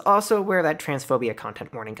 This is also where that transphobia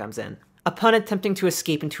content warning comes in. Upon attempting to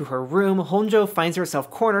escape into her room, Honjo finds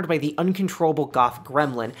herself cornered by the uncontrollable goth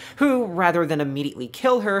gremlin, who, rather than immediately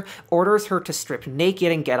kill her, orders her to strip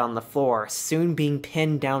naked and get on the floor, soon being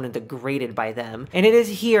pinned down and degraded by them. And it is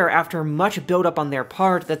here, after much build-up on their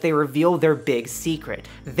part, that they reveal their big secret.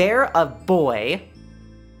 They're a boy.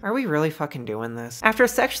 Are we really fucking doing this? After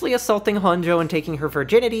sexually assaulting Honjo and taking her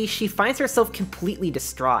virginity, she finds herself completely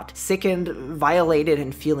distraught, sickened, violated,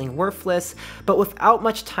 and feeling worthless, but without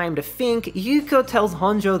much time to think, Yuko tells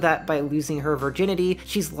Honjo that by losing her virginity,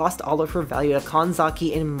 she's lost all of her value to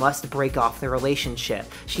Kanzaki and must break off the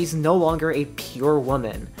relationship. She's no longer a pure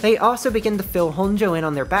woman. They also begin to fill Honjo in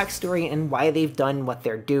on their backstory and why they've done what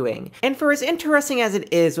they're doing. And for as interesting as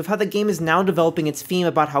it is with how the game is now developing its theme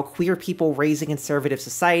about how queer people raised in conservative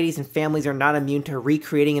societies and families are not immune to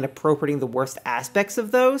recreating and appropriating the worst aspects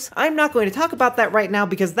of those, I'm not going to talk about that right now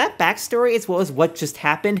because that backstory, as well as what just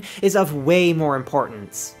happened, is of way more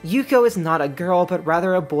importance. Yuko is not a girl, but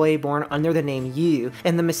rather a boy born under the name Yu,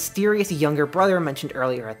 and the mysterious younger brother mentioned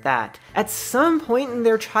earlier at that. At some point in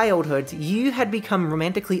their childhoods, Yu had become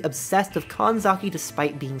romantically obsessed with Kanzaki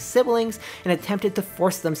despite being siblings, and attempted to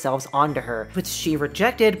force themselves onto her, which she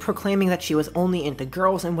rejected, proclaiming that she was only into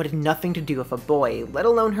girls and wanted nothing to do with a boy, let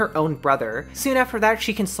alone her own brother. Soon after that,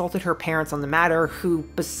 she consulted her parents on the matter, who,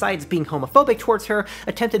 besides being homophobic towards her,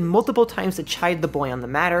 attempted multiple times to chide the boy on the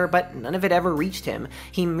matter, but none of it ever reached him.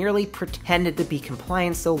 He merely pretended to be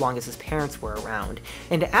compliant so long as his parents were around.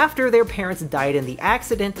 And after their parents died in the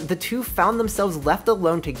accident, the two found themselves left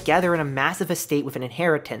alone together in a massive estate with an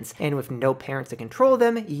inheritance, and with no parents to control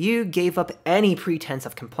them, Yu gave up any pretense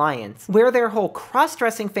of compliance. Where their whole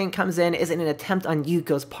cross-dressing thing comes in is in an attempt on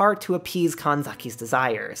Yuko's part to appease Kanzaki's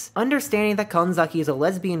desires. Understanding that Kanzaki is a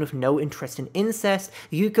lesbian with no interest in incest,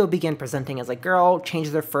 Yuko began presenting as a girl,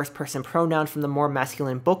 changed their first-person pronoun from the more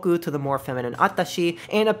masculine boku to the more feminine atashi,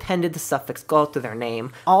 and appended the suffix go to their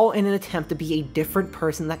name, all in an attempt to be a different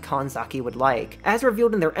person that Kanzaki would like. As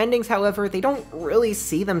revealed in their endings, however, they don't really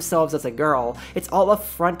see themselves as a girl. It's all a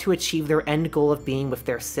front to achieve their end goal of being with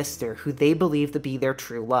their sister, who they believe to be their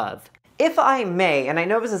true love. If I may, and I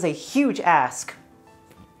know this is a huge ask,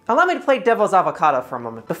 allow me to play devil's avocado for a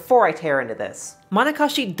moment before I tear into this.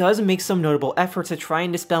 Manakashi does make some notable efforts to try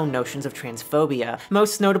and dispel notions of transphobia,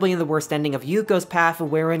 most notably in the worst ending of Yuko's path,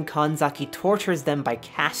 wherein Kanzaki tortures them by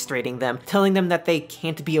castrating them, telling them that they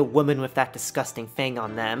can't be a woman with that disgusting thing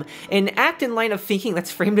on them, an act in line of thinking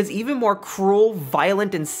that's framed as even more cruel,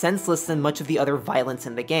 violent, and senseless than much of the other violence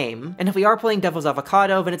in the game. And if we are playing Devil's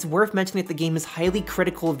Avocado, then it's worth mentioning that the game is highly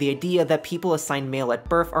critical of the idea that people assigned male at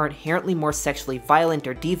birth are inherently more sexually violent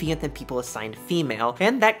or deviant than people assigned female,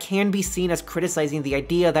 and that can be seen as criticizing the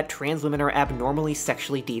idea that trans women are abnormally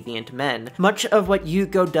sexually deviant men. Much of what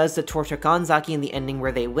Yuko does to torture Kanzaki in the ending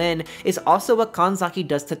where they win is also what Kanzaki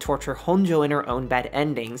does to torture Honjo in her own bad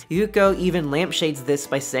endings. Yuko even lampshades this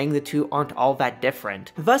by saying the two aren't all that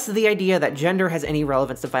different. Thus, the idea that gender has any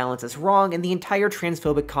relevance to violence is wrong, and the entire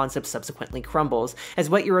transphobic concept subsequently crumbles, as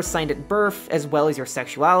what you're assigned at birth, as well as your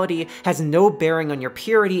sexuality, has no bearing on your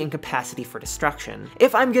purity and capacity for destruction.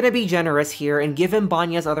 If I'm gonna be generous here, and given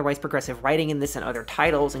Banya's otherwise progressive writing in this and other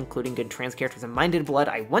titles, including good trans characters in Minded Blood,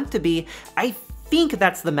 I want to be, I think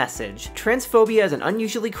that's the message. Transphobia is an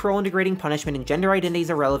unusually cruel and degrading punishment, and gender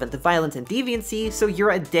identities are relevant to violence and deviancy, so you're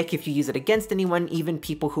a dick if you use it against anyone, even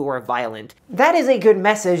people who are violent. That is a good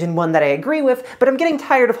message and one that I agree with, but I'm getting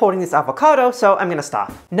tired of holding this avocado, so I'm gonna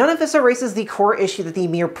stop. None of this erases the core issue that the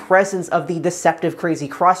mere presence of the deceptive crazy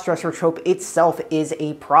crossdresser trope itself is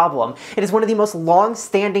a problem. It is one of the most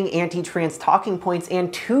long-standing anti-trans talking points,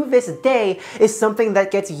 and to this day is something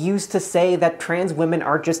that gets used to say that trans women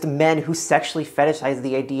are just men who sexually fetishize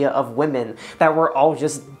the idea of women, that we're all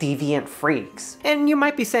just deviant freaks. And you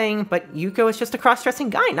might be saying, but Yuko is just a cross-dressing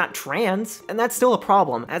guy, not trans. And that's still a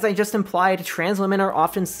problem. As I just implied, trans women are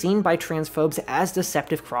often seen by transphobes as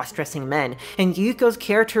deceptive cross-dressing men, and Yuko's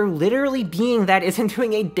character literally being that isn't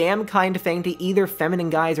doing a damn kind thing to either feminine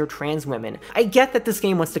guys or trans women. I get that this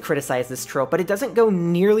game wants to criticize this trope, but it doesn't go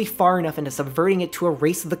nearly far enough into subverting it to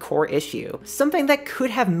erase the core issue. Something that could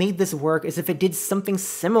have made this work is if it did something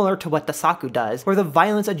similar to what the Saku does, where the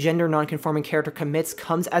violence a gender non-conforming character commits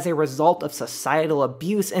comes as a result of societal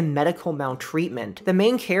abuse and medical maltreatment. The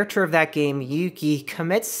main character of that game, Yuki,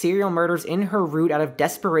 commits serial murders in her route out of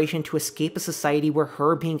desperation to escape a society where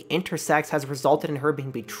her being intersex has resulted in her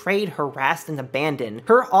being betrayed, harassed, and abandoned.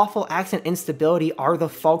 Her awful acts and instability are the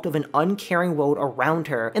fault of an uncaring world around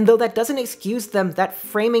her, and though that doesn't excuse them, that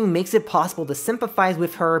framing makes it possible to sympathize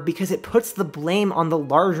with her because it puts the blame on the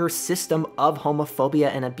larger system of homophobia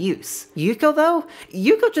and abuse. Yuko, though?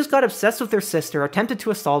 Yuko just got obsessed with her sister, attempted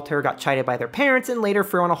to assault her, got chided by their parents, and later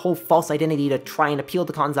threw on a whole false identity to try and appeal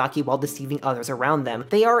to Kanzaki while deceiving others around them.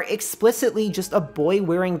 They are explicitly just a boy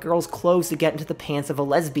wearing girls' clothes to get into the pants of a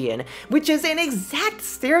lesbian, which is an exact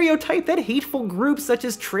stereotype that hateful groups such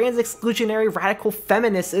as trans exclusionary radical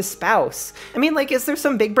feminists espouse. I mean, like, is there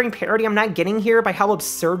some big brain parody I'm not getting here by how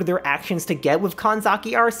absurd their actions to get with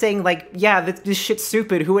Kanzaki are, saying like, yeah, this shit's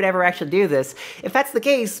stupid, who would ever actually do this? If that's the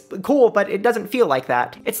case, cool, but it doesn't feel like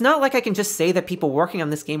that. It's not like I can just say that people working on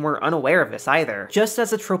this game were unaware of this either. Just as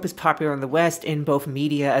the trope is popular in the West, in both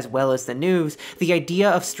media as well as the news, the idea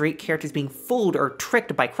of straight characters being fooled or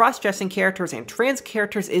tricked by cross-dressing characters and trans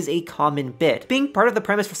characters is a common bit, being part of the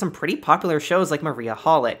premise for some pretty popular shows like Maria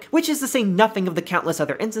Holic, which is to say nothing of the countless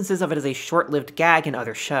other instances of it as a short-lived gag in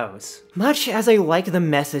other shows. Much as I like the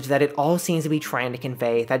message that it all seems to be trying to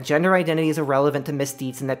convey, that gender identity is irrelevant to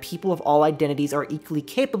misdeeds and that people of all identities are equally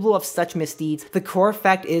capable of such misdeeds, the core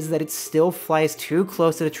fact is that it still flies too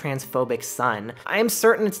close to the transphobic sun. I am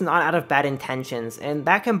certain it's not out of bad intentions, and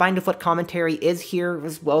that combined with what commentary is here,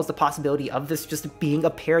 as well as the possibility of this just being a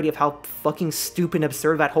parody of how fucking stupid and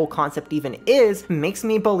absurd that whole concept even is, makes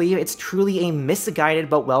me believe it's truly a misguided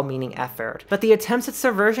but well-meaning effort. But the attempts at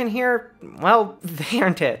subversion here, well, they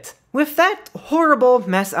aren't it. With that horrible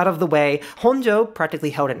mess out of the way, Honjo,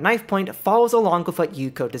 practically held at knife point, follows along with what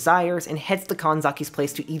Yuko desires and heads to Kanzaki's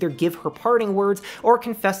place to either give her parting words or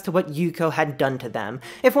confess to what Yuko had done to them.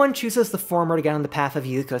 If one chooses the former to get on the path of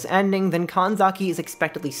Yuko's ending, then Kanzaki is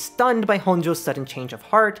expectedly stunned by Honjo's sudden change of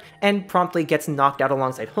heart, and promptly gets knocked out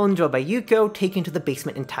alongside Honjo by Yuko, taken to the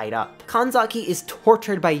basement and tied up. Kanzaki is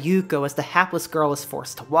tortured by Yuko as the hapless girl is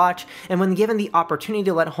forced to watch, and when given the opportunity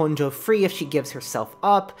to let Honjo free if she gives herself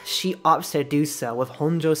up, she opts to do so, with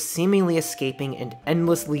Honjo seemingly escaping and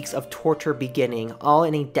endless leaks of torture beginning, all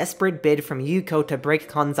in a desperate bid from Yuko to break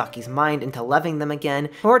Kanzaki's mind into loving them again,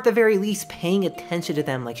 or at the very least paying attention to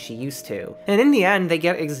them like she used to. And in the end, they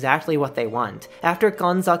get exactly what they want. After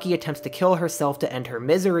Kanzaki attempts to kill herself to end her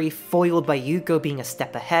misery, foiled by Yuko being a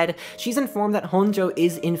step ahead, she's informed that Honjo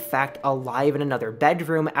is in fact alive in another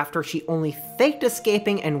bedroom after she only faked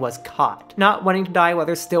escaping and was caught. Not wanting to die while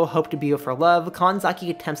there's still hope to be with her love,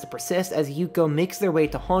 Kanzaki attempts to persist as Yuko makes their way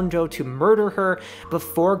to Honjo to murder her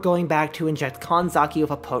before going back to inject Kanzaki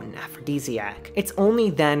with a potent aphrodisiac. It's only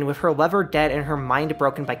then, with her lover dead and her mind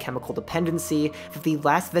broken by chemical dependency, that the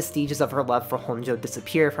last vestiges of her love for Honjo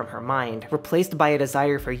disappear from her mind, replaced by a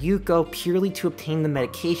desire for Yuko purely to obtain the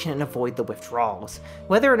medication and avoid the withdrawals.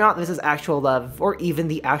 Whether or not this is actual love, or even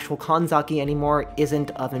the actual Kanzaki anymore,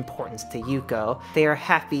 isn't of importance to Yuko. They are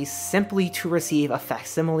happy simply to receive a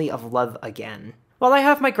facsimile of love again. While I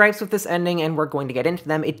have my gripes with this ending, and we're going to get into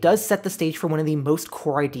them, it does set the stage for one of the most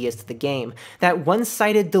core ideas to the game, that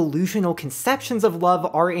one-sided delusional conceptions of love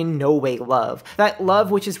are in no way love. That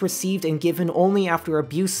love which is received and given only after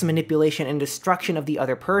abuse, manipulation, and destruction of the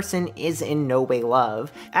other person is in no way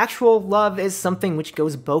love. Actual love is something which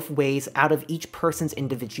goes both ways out of each person's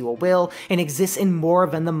individual will, and exists in more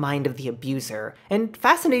than the mind of the abuser. And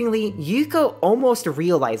fascinatingly, Yuko almost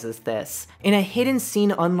realizes this. In a hidden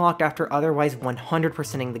scene unlocked after otherwise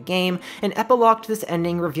 100%ing the game, an epilogue to this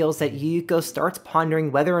ending reveals that Yuko starts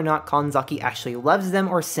pondering whether or not Kanzaki actually loves them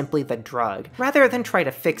or simply the drug. Rather than try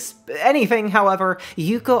to fix anything, however,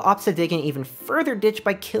 Yuko opts to dig an even further ditch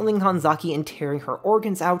by killing Kanzaki and tearing her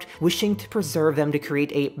organs out, wishing to preserve them to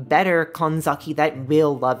create a better Kanzaki that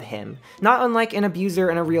will love him. Not unlike an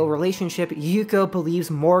abuser in a real relationship, Yuko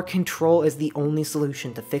believes more control is the only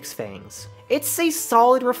solution to fix things. It's a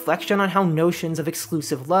solid reflection on how notions of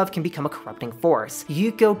exclusive love can become a corrupting force.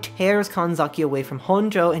 Yuko tears Kanzaki away from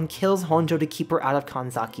Honjo and kills Honjo to keep her out of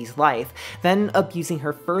Kanzaki's life, then abusing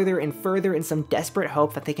her further and further in some desperate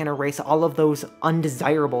hope that they can erase all of those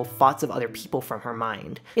undesirable thoughts of other people from her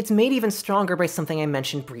mind. It's made even stronger by something I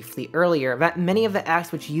mentioned briefly earlier, that many of the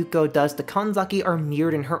acts which Yuko does to Kanzaki are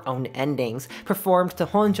mirrored in her own endings, performed to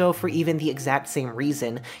Honjo for even the exact same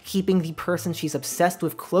reason, keeping the person she's obsessed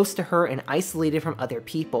with close to her and isolated from other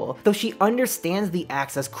people. Though she understands the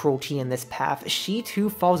acts as cruelty in this path, she too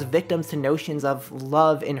falls victim to notions of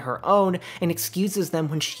love in her own and excuses them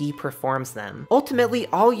when she performs them. Ultimately,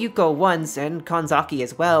 all Yuko wants, and Kanzaki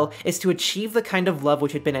as well, is to achieve the kind of love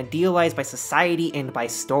which had been idealized by society and by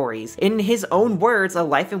stories. In his own words, a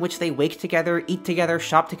life in which they wake together, eat together,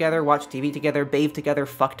 shop together, watch TV together, bathe together,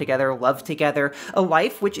 fuck together, love together, a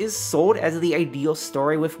life which is sold as the ideal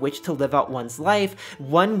story with which to live out one's life,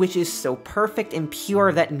 one which is so perfect and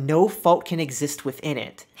pure that no fault can exist within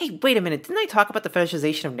it. Hey, wait a minute, didn't I talk about the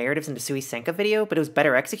fetishization of narratives in the Sui Senka video, but it was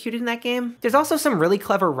better executed in that game? There's also some really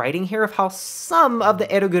clever writing here of how some of the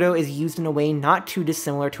eroguro is used in a way not too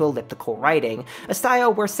dissimilar to elliptical writing, a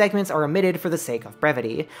style where segments are omitted for the sake of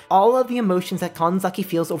brevity. All of the emotions that Kanzaki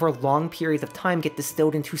feels over long periods of time get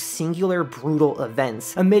distilled into singular, brutal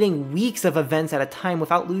events, omitting weeks of events at a time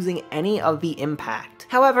without losing any of the impact.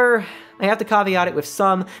 However, I have to caveat it with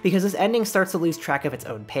some, because this ending starts to lose track of its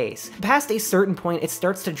own pace. Past a certain point, it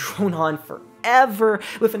starts to drone on forever,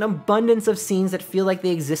 with an abundance of scenes that feel like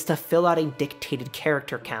they exist to fill out a dictated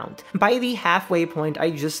character count. By the halfway point,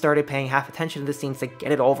 I just started paying half attention to the scenes to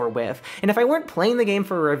get it over with, and if I weren't playing the game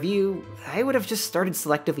for a review, I would have just started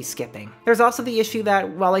selectively skipping. There's also the issue that,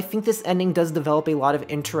 while I think this ending does develop a lot of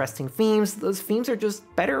interesting themes, those themes are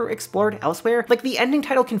just better explored elsewhere. Like, the ending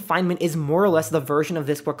title Confinement is more or less the version of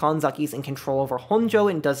this where Kanzaki's in control over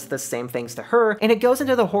Honjo and does the same things to her, and it goes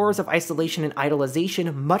into the horrors of isolation and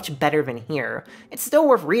idolization much better than here. It's still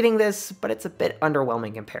worth reading this, but it's a bit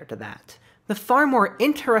underwhelming compared to that. The far more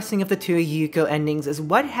interesting of the two Yuko endings is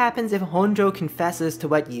what happens if Honjo confesses to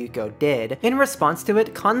what Yuko did. In response to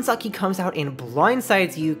it, Kanzaki comes out and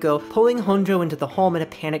blindsides Yuko, pulling Honjo into the home in a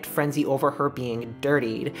panicked frenzy over her being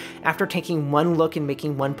dirtied. After taking one look and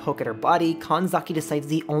making one poke at her body, Kanzaki decides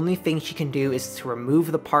the only thing she can do is to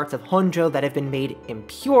remove the parts of Honjo that have been made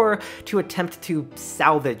impure to attempt to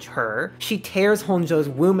salvage her. She tears Honjo's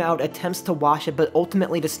womb out, attempts to wash it, but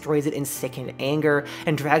ultimately destroys it in sickened anger,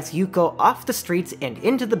 and drags Yuko off the streets and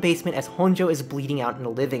into the basement as Honjo is bleeding out in the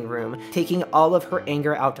living room, taking all of her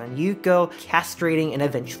anger out on Yuko, castrating and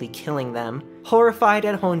eventually killing them. Horrified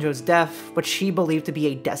at Honjo's death, which she believed to be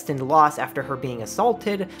a destined loss after her being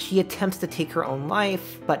assaulted, she attempts to take her own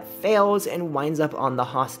life, but fails and winds up on the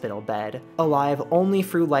hospital bed. Alive only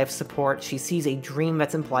through life support, she sees a dream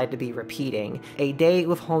that's implied to be repeating. A day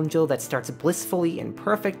with Honjo that starts blissfully and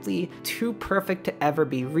perfectly, too perfect to ever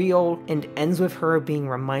be real, and ends with her being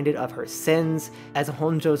reminded of her sins as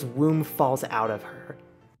Honjo's womb falls out of her.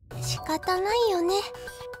 仕方ないよね。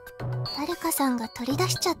誰かさんが取り出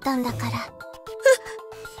しちゃったんだから。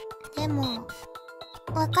でも、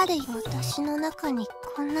わかるよ、私の中に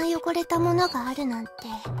こんな汚れたものがあるなんて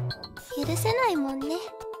許せないもんね。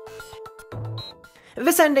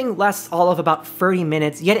This ending lasts all of about 30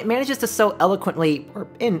 minutes, yet it manages to so eloquently, or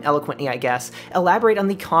ineloquently I guess, elaborate on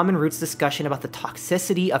the common roots discussion about the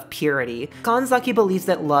toxicity of purity. Kanzaki believes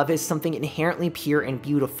that love is something inherently pure and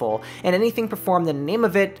beautiful, and anything performed in the name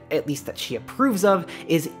of it, at least that she approves of,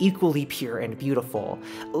 is equally pure and beautiful.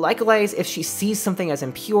 Likewise, if she sees something as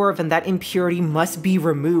impure, then that impurity must be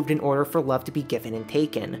removed in order for love to be given and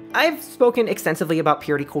taken. I've spoken extensively about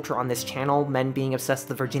purity culture on this channel, men being obsessed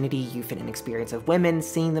with the virginity, youth, and inexperience of women,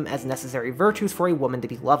 seeing them as necessary virtues for a woman to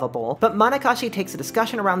be lovable. But Manakashi takes a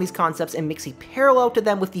discussion around these concepts and makes a parallel to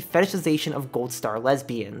them with the fetishization of gold star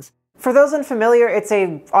lesbians. For those unfamiliar, it's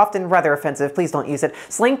a often rather offensive, please don't use it,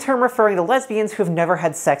 slang term referring to lesbians who have never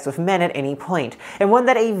had sex with men at any point, and one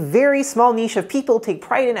that a very small niche of people take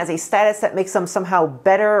pride in as a status that makes them somehow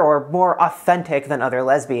better or more authentic than other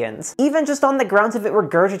lesbians. Even just on the grounds of it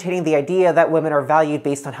regurgitating the idea that women are valued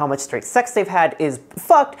based on how much straight sex they've had is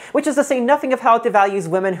fucked, which is to say nothing of how it devalues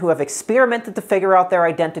women who have experimented to figure out their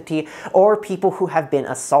identity or people who have been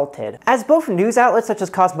assaulted. As both news outlets such as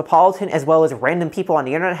Cosmopolitan as well as random people on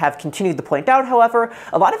the internet have continued to point out, however,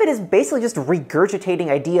 a lot of it is basically just regurgitating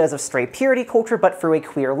ideas of straight purity culture but through a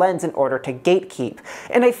queer lens in order to gatekeep.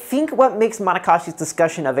 And I think what makes Manakashi's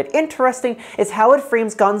discussion of it interesting is how it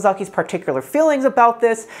frames Kanzaki's particular feelings about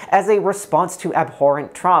this as a response to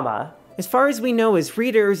abhorrent trauma. As far as we know as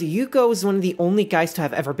readers, Yuko is one of the only guys to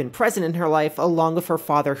have ever been present in her life, along with her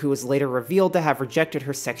father who was later revealed to have rejected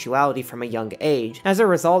her sexuality from a young age. As a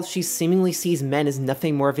result, she seemingly sees men as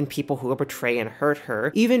nothing more than people who will betray and hurt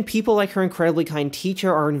her. Even people like her incredibly kind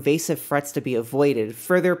teacher are invasive threats to be avoided,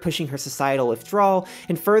 further pushing her societal withdrawal,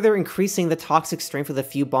 and further increasing the toxic strength of the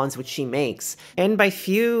few bonds which she makes. And by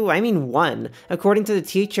few, I mean one. According to the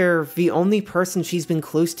teacher, the only person she's been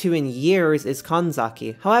close to in years is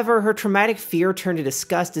Kanzaki. However, her traumatic fear turned to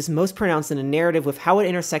disgust is most pronounced in a narrative with how it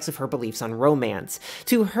intersects with her beliefs on romance.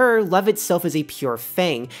 To her, love itself is a pure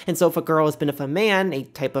thing, and so if a girl has been with a man, a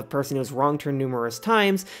type of person who has wronged her numerous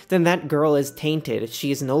times, then that girl is tainted. She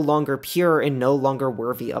is no longer pure and no longer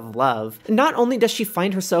worthy of love. Not only does she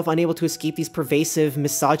find herself unable to escape these pervasive,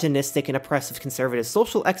 misogynistic, and oppressive conservative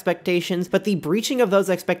social expectations, but the breaching of those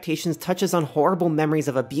expectations touches on horrible memories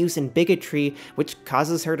of abuse and bigotry, which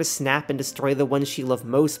causes her to snap and destroy the ones she loved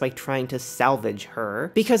most by trying to salvage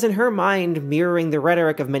her. Because in her mind, mirroring the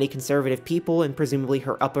rhetoric of many conservative people and presumably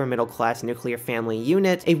her upper middle class nuclear family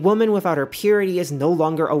unit, a woman without her purity is no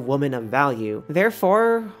longer a woman of value.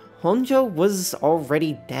 Therefore, Honjo was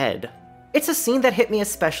already dead. It's a scene that hit me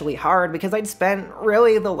especially hard because I'd spent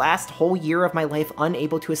really the last whole year of my life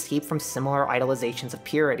unable to escape from similar idolizations of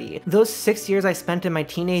purity. Those 6 years I spent in my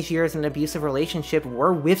teenage years in an abusive relationship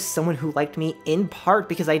were with someone who liked me in part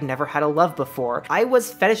because I'd never had a love before. I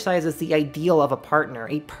was fetishized as the ideal of a partner,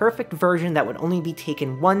 a perfect version that would only be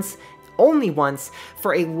taken once, only once,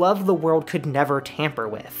 for a love the world could never tamper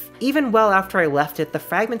with. Even well after I left it, the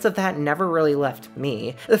fragments of that never really left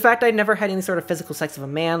me. The fact I'd never had any sort of physical sex with a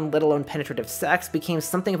man, let alone penetrative sex, became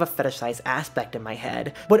something of a fetishized aspect in my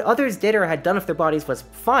head. What others did or had done with their bodies was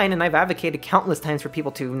fine, and I've advocated countless times for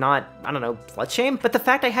people to not, I don't know, slut shame, but the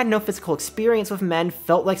fact I had no physical experience with men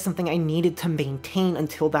felt like something I needed to maintain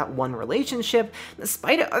until that one relationship,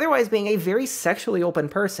 despite it otherwise being a very sexually open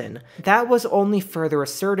person. That was only further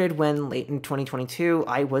asserted when, late in 2022,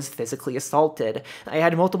 I was physically assaulted. I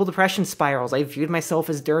had multiple depression spirals, I viewed myself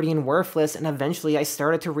as dirty and worthless, and eventually I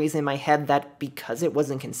started to reason in my head that because it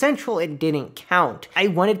wasn't consensual, it didn't count. I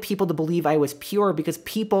wanted people to believe I was pure because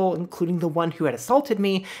people, including the one who had assaulted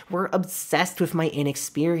me, were obsessed with my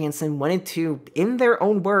inexperience and wanted to, in their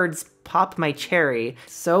own words, pop my cherry.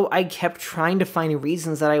 So I kept trying to find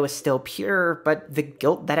reasons that I was still pure, but the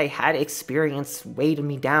guilt that I had experienced weighed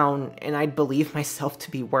me down, and I'd believe myself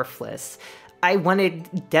to be worthless. I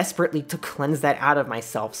wanted desperately to cleanse that out of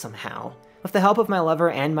myself somehow. With the help of my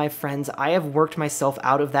lover and my friends, I have worked myself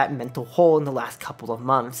out of that mental hole in the last couple of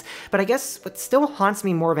months. But I guess what still haunts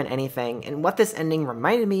me more than anything, and what this ending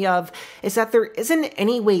reminded me of, is that there isn't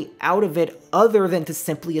any way out of it other than to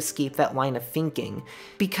simply escape that line of thinking.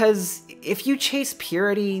 Because if you chase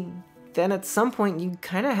purity, then at some point you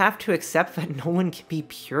kind of have to accept that no one can be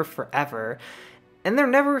pure forever. And there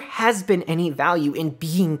never has been any value in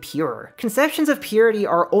being pure. Conceptions of purity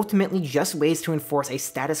are ultimately just ways to enforce a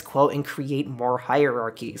status quo and create more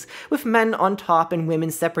hierarchies, with men on top and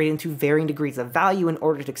women separated into varying degrees of value in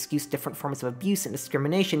order to excuse different forms of abuse and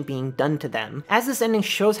discrimination being done to them. As this ending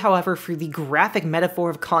shows, however, through the graphic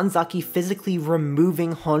metaphor of Kanzaki physically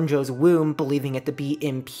removing Honjo's womb, believing it to be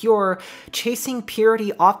impure, chasing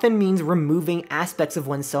purity often means removing aspects of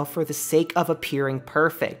oneself for the sake of appearing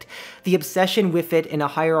perfect. The obsession with counterfeit, and a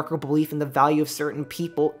hierarchical belief in the value of certain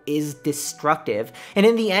people is destructive. And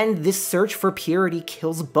in the end, this search for purity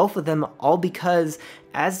kills both of them, all because,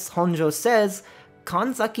 as Honjo says,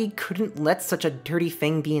 Kanzaki couldn't let such a dirty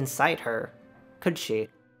thing be inside her, could she?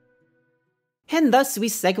 And thus we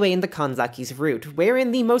segue into Kanzaki's route,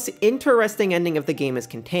 wherein the most interesting ending of the game is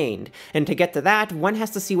contained. And to get to that, one has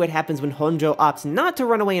to see what happens when Honjo opts not to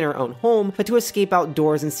run away in her own home, but to escape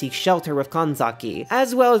outdoors and seek shelter with Kanzaki,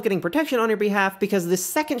 as well as getting protection on her behalf, because the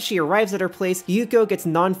second she arrives at her place, Yuko gets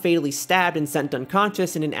non-fatally stabbed and sent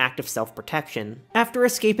unconscious in an act of self-protection. After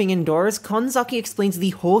escaping indoors, Kanzaki explains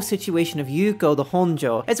the whole situation of Yuko to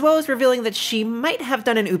Honjo, as well as revealing that she might have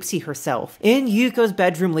done an oopsie herself. In Yuko's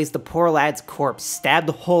bedroom lays the poor lad's corpse, stabbed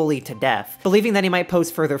wholly to death. Believing that he might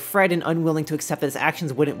pose further threat and unwilling to accept that his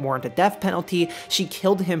actions wouldn't warrant a death penalty, she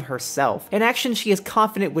killed him herself. An action she is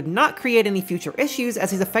confident would not create any future issues,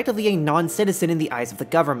 as he's effectively a non-citizen in the eyes of the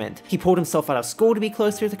government. He pulled himself out of school to be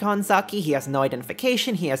closer to Kanzaki, he has no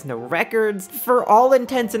identification, he has no records. For all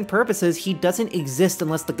intents and purposes, he doesn't exist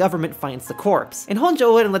unless the government finds the corpse. And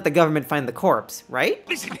Honjo wouldn't let the government find the corpse, right?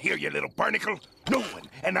 Listen here, you little barnacle. No one,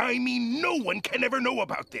 and I mean no one, can ever know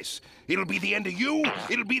about this. It'll be the end of you,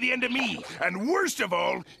 it'll be the end of me, and worst of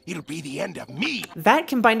all, it'll be the end of me. That,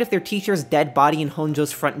 combined with their teacher's dead body in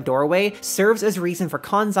Honjo's front doorway, serves as reason for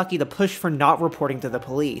Kanzaki to push for not reporting to the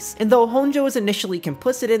police. And though Honjo is initially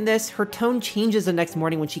complicit in this, her tone changes the next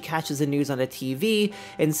morning when she catches the news on the TV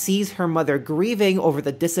and sees her mother grieving over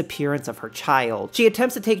the disappearance of her child. She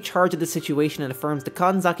attempts to take charge of the situation and affirms to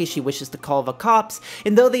Kanzaki she wishes to call the cops,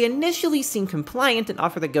 and though they initially seem compliant and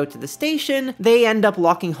offer to go to the station, they end up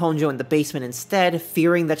locking Honjo in the basement instead,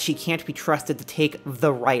 fearing that she can't be trusted to take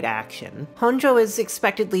the right action. Honjo is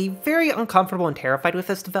expectedly very uncomfortable and terrified with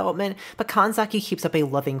this development, but Kanzaki keeps up a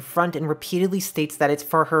loving front and repeatedly states that it's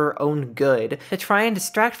for her own good. To try and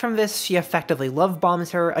distract from this, she effectively love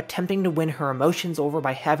bombs her, attempting to win her emotions over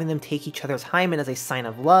by having them take each other's hymen as a sign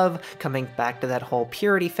of love, coming back to that whole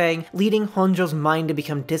purity thing, leading Honjo's mind to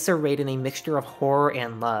become disarrayed in a mixture of horror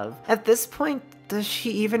and love. At this point, does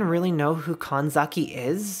she even really know who Kanzaki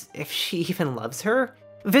is, if she even loves her?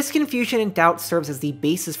 This confusion and doubt serves as the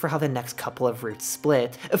basis for how the next couple of routes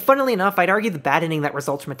split. Funnily enough, I'd argue the bad ending that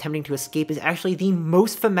results from attempting to escape is actually the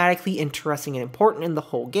most thematically interesting and important in the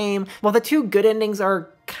whole game, while the two good endings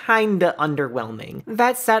are kinda underwhelming.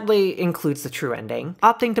 That sadly includes the true ending.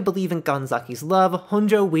 Opting to believe in Kanzaki's love,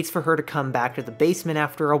 Honjo waits for her to come back to the basement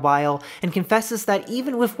after a while, and confesses that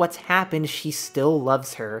even with what's happened, she still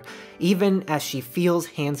loves her, even as she feels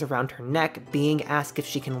hands around her neck, being asked if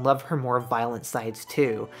she can love her more violent sides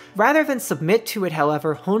too. Rather than submit to it,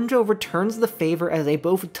 however, Honjo returns the favor as they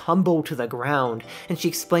both tumble to the ground, and she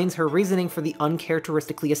explains her reasoning for the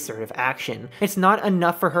uncharacteristically assertive action. It's not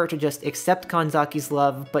enough for her to just accept Kanzaki's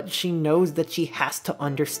love, but she knows that she has to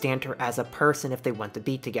understand her as a person if they want to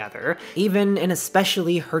be together, even and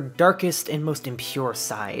especially her darkest and most impure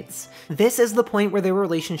sides. This is the point where their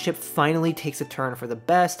relationship finally takes a turn for the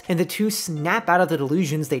best, and the two snap out of the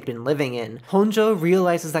delusions they'd been living in. Honjo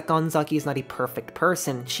realizes that Kanzaki is not a perfect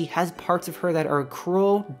person. She has parts of her that are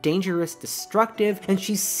cruel, dangerous, destructive, and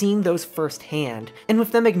she's seen those firsthand. And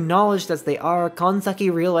with them acknowledged as they are,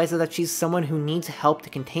 Kanzaki realizes that she's someone who needs help to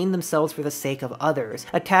contain themselves for the sake of others,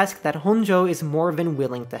 a task that Honjo is more than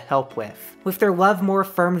willing to help with. With their love more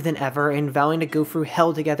affirmed than ever and vowing to go through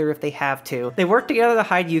hell together if they have to, they work together to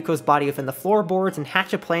hide Yuko's body within the floorboards and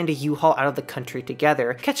hatch a plan to U-Haul out of the country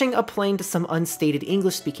together, catching a plane to some unstated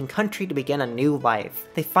English-speaking country to begin a new life.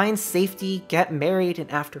 They find safety, get married, and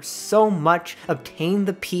after so much, obtain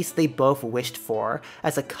the peace they both wished for,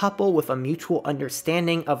 as a couple with a mutual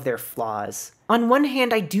understanding of their flaws. On one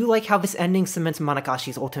hand, I do like how this ending cements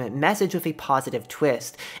Manakashi's ultimate message with a positive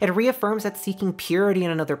twist. It reaffirms that seeking purity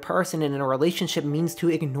in another person and in a relationship means to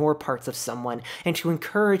ignore parts of someone, and to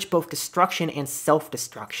encourage both destruction and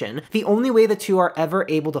self-destruction. The only way the two are ever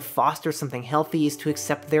able to foster something healthy is to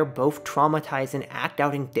accept they're both traumatized and act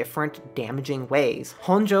out in different, damaging ways.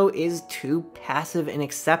 Honjo is too passive and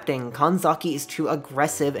accepting, Kanzaki is too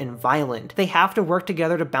aggressive and violent. They have to work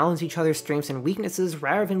together to balance each other's strengths and weaknesses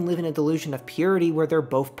rather than live in a delusion of purity where they're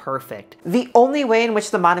both perfect. The only way in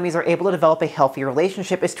which the Monomies are able to develop a healthy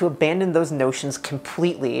relationship is to abandon those notions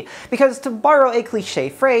completely. Because to borrow a cliche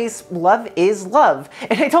phrase, love is love.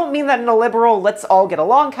 And I don't mean that in a liberal, let's all get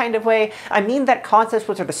along kind of way. I mean that concepts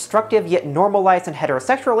which are destructive yet normalized in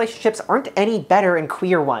heterosexual relationships aren't any better in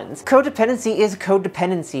queer ones. Codependency is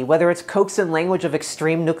codependency, whether it's coaxed in language of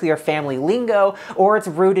extreme nuclear family lingo, or it's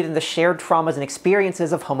rooted in the shared traumas and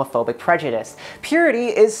experiences of homophobic prejudice. Purity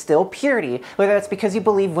is still purity. sexuality, whether that's because you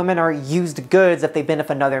believe women are used goods if they've been with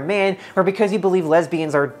another man, or because you believe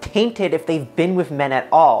lesbians are tainted if they've been with men at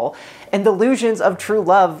all. And delusions of true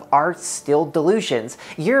love are still delusions.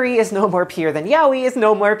 Yuri is no more pure than yaoi is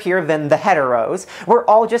no more pure than the heteros. We're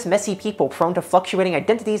all just messy people prone to fluctuating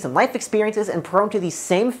identities and life experiences and prone to these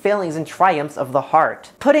same failings and triumphs of the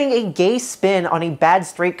heart. Putting a gay spin on a bad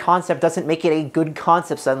straight concept doesn't make it a good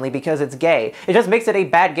concept suddenly because it's gay. It just makes it a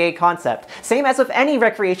bad gay concept. Same as with any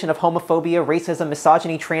recreation of homophobia, racism,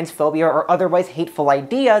 misogyny, transphobia, or otherwise hateful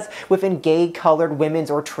ideas within gay, colored,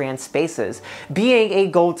 women's, or trans spaces. Being a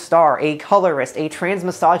gold star, a colorist, a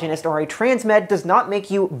transmisogynist, or a transmed does not make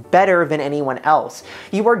you better than anyone else.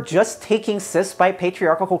 You are just taking cis-white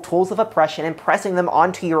patriarchal tools of oppression and pressing them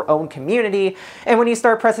onto your own community, and when you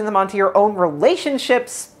start pressing them onto your own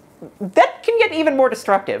relationships, that can get even more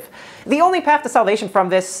destructive. The only path to salvation from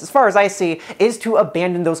this, as far as I see, is to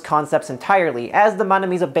abandon those concepts entirely, as the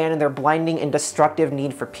Manamis abandon their blinding and destructive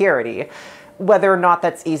need for purity. Whether or not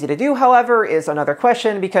that's easy to do, however, is another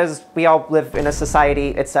question, because we all live in a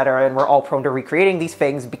society, etc., and we're all prone to recreating these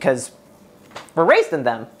things because we're raised in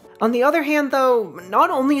them. On the other hand, though,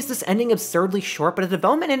 not only is this ending absurdly short, but the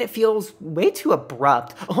development in it feels way too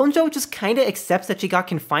abrupt. Honjo just kinda accepts that she got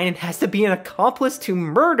confined and has to be an accomplice to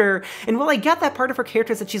murder, and while I get that part of her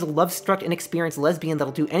character is that she's a love-struck, inexperienced lesbian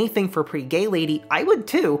that'll do anything for a pretty gay lady, I would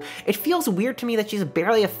too, it feels weird to me that she's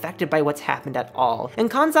barely affected by what's happened at all.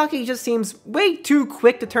 And Kanzaki just seems way too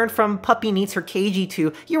quick to turn from puppy needs her Keiji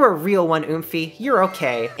to, you're a real one, Oomphy, you're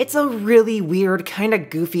okay. It's a really weird, kinda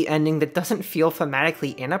goofy ending that doesn't feel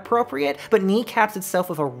thematically inappropriate, but kneecaps itself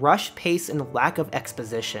with a rush pace and lack of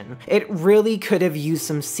exposition. It really could have used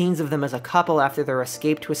some scenes of them as a couple after their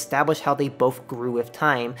escape to establish how they both grew with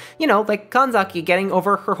time. You know, like Kanzaki getting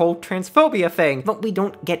over her whole transphobia thing, but we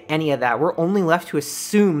don't get any of that. We're only left to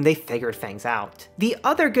assume they figured things out. The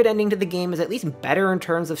other good ending to the game is at least better in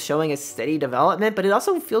terms of showing a steady development, but it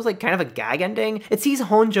also feels like kind of a gag ending. It sees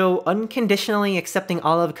Honjo unconditionally accepting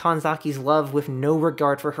all of Kanzaki's love with no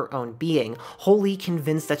regard for her own being, wholly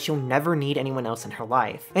convinced that she'll never need anyone else in her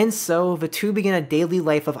life. And so, the two begin a daily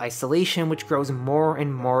life of isolation which grows more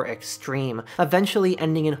and more extreme, eventually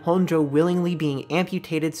ending in Honjo willingly being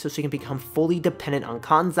amputated so she can become fully dependent on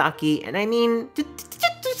Kanzaki, and I mean,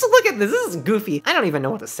 just look at this, this is goofy. I don't even know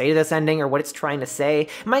what to say to this ending or what it's trying to say.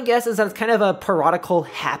 My guess is that it's kind of a parodical,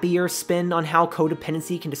 happier spin on how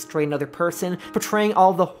codependency can destroy another person, portraying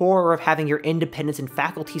all the horror of having your independence and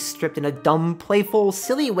faculties stripped in a dumb, playful,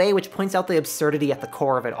 silly way which points out the absurdity at the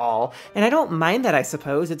core of it all. And I don't mind that, I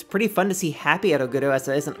suppose. It's pretty fun to see happy Eroguro as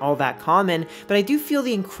it isn't all that common, but I do feel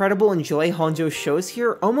the incredible joy Honjo shows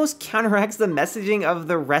here almost counteracts the messaging of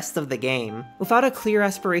the rest of the game. Without a clear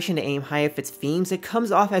aspiration to aim high with its themes, it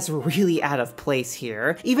comes off as really out of place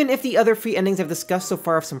here. Even if the other 3 endings I've discussed so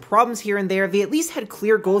far have some problems here and there, they at least had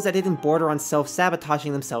clear goals that didn't border on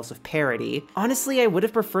self-sabotaging themselves with parody. Honestly, I would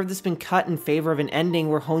have preferred this been cut in favor of an ending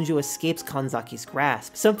where Honjo escapes Kanzaki's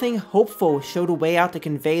grasp. Something hopeful showed a way out to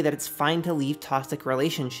convey that it's fine to leave toxic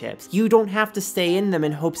relationships. You don't have to stay in them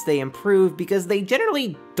in hopes they improve, because they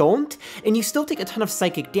generally don't, and you still take a ton of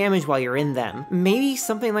psychic damage while you're in them. Maybe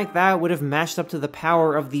something like that would have matched up to the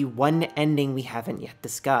power of the one ending we haven't yet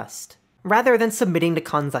discussed. Rather than submitting to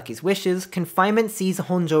Kanzaki's wishes, Confinement sees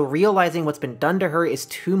Honjo realizing what's been done to her is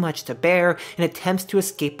too much to bear and attempts to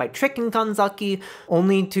escape by tricking Kanzaki,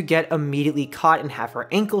 only to get immediately caught and have her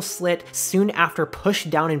ankle slit, soon after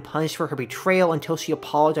pushed down and punished for her betrayal until she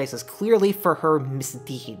apologizes clearly for her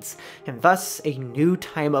misdeeds, and thus a new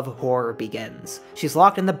time of horror begins. She's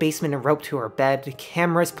locked in the basement and roped to her bed,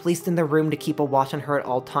 cameras placed in the room to keep a watch on her at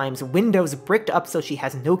all times, windows bricked up so she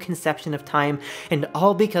has no conception of time, and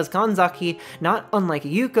all because Kanzaki, not unlike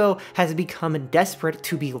Yuko, has become desperate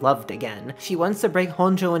to be loved again. She wants to break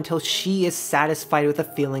Honjo until she is satisfied with the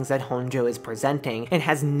feelings that Honjo is presenting, and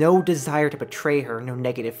has no desire to betray her, no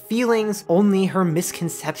negative feelings, only her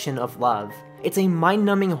misconception of love. It's a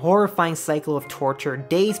mind-numbing, horrifying cycle of torture,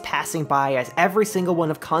 days passing by as every single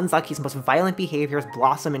one of Kanzaki's most violent behaviors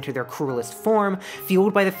blossom into their cruelest form,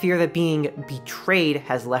 fueled by the fear that being betrayed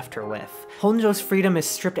has left her with. Honjo's freedom is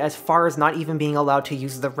stripped as far as not even being allowed to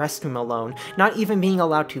use the restroom alone, not even being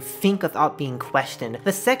allowed to think without being questioned.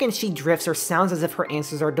 The second she drifts or sounds as if her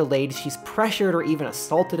answers are delayed, she's pressured or even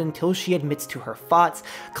assaulted until she admits to her thoughts,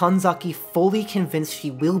 Kanzaki fully convinced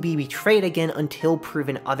she will be betrayed again until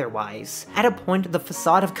proven otherwise. At a a point, the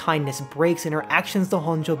facade of kindness breaks and her actions to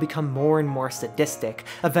Honjo become more and more sadistic,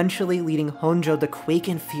 eventually leading Honjo to quake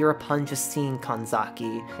in fear upon just seeing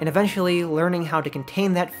Kanzaki, and eventually learning how to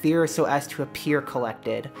contain that fear so as to appear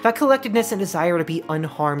collected. That collectedness and desire to be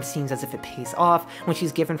unharmed seems as if it pays off when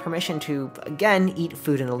she's given permission to, again, eat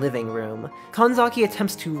food in the living room. Kanzaki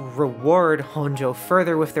attempts to reward Honjo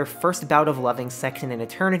further with their first bout of loving sex in an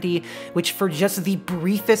eternity, which for just the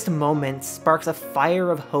briefest moment sparks a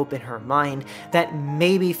fire of hope in her mind that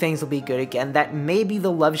maybe things will be good again, that maybe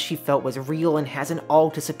the love she felt was real and hasn't all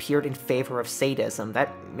disappeared in favor of sadism,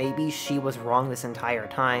 that maybe she was wrong this entire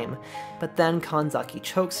time. But then Kanzaki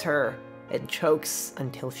chokes her, and chokes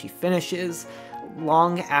until she finishes,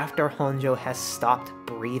 long after Honjo has stopped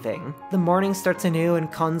breathing. The morning starts anew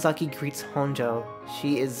and Kanzaki greets Honjo.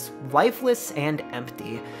 She is lifeless and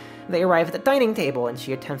empty. They arrive at the dining table and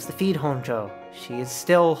she attempts to feed Honjo. She is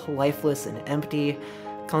still lifeless and empty.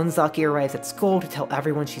 Kanzaki arrives at school to tell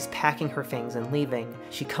everyone she's packing her things and leaving.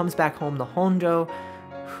 She comes back home to Honjo,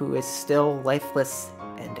 who is still lifeless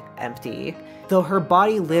and empty. Though her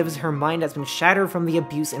body lives, her mind has been shattered from the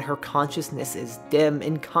abuse and her consciousness is dim,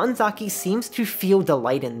 and Kanzaki seems to feel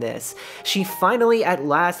delight in this. She finally at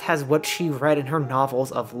last has what she read in her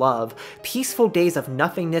novels of love, peaceful days of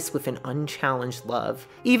nothingness with an unchallenged love.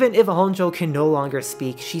 Even if Honjo can no longer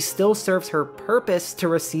speak, she still serves her purpose to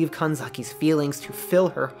receive Kanzaki's feelings, to fill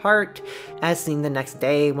her heart, as seen the next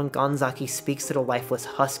day when Kanzaki speaks to the lifeless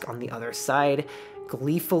husk on the other side,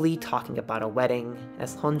 gleefully talking about a wedding,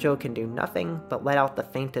 as Honjo can do nothing but let out the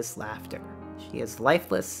faintest laughter. She is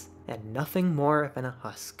lifeless and nothing more than a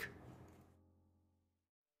husk.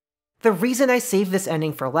 The reason I saved this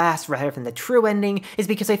ending for last rather than the true ending is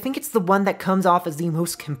because I think it's the one that comes off as the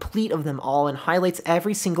most complete of them all and highlights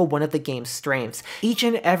every single one of the game's strengths. Each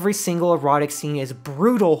and every single erotic scene is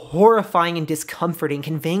brutal, horrifying, and discomforting,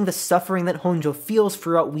 conveying the suffering that Honjo feels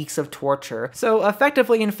throughout weeks of torture. So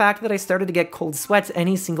effectively, in fact, that I started to get cold sweats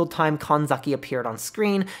any single time Kanzaki appeared on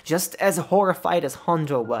screen, just as horrified as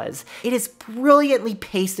Honjo was. It is brilliantly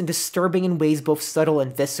paced and disturbing in ways both subtle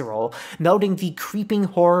and visceral, melding the creeping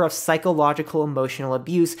horror of psychological emotional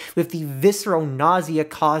abuse with the visceral nausea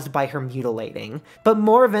caused by her mutilating. But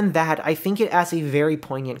more than that, I think it asks a very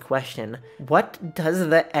poignant question. What does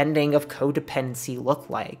the ending of codependency look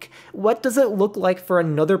like? What does it look like for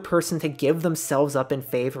another person to give themselves up in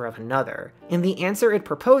favor of another? And the answer it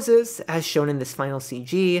proposes, as shown in this final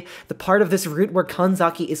CG, the part of this route where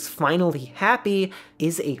Kanzaki is finally happy,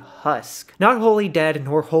 is a husk. Not wholly dead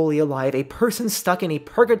nor wholly alive, a person stuck in a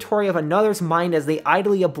purgatory of another's mind as they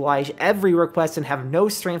idly oblige every request and have no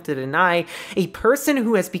strength to deny, a person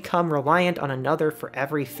who has become reliant on another for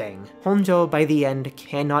everything. Honjo, by the end,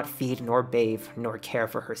 cannot feed nor bathe nor care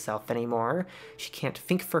for herself anymore. She can't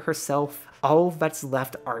think for herself. All that's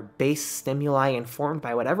left are base stimuli informed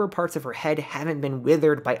by whatever parts of her head haven't been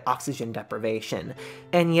withered by oxygen deprivation.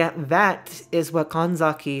 And yet that is what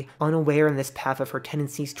Kanzaki, unaware in this path of her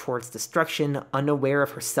tendencies towards destruction, unaware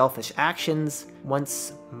of her selfish actions,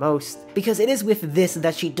 wants most. Because it is with this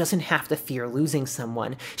that she doesn't have to fear losing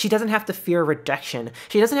someone. She doesn't have to fear rejection.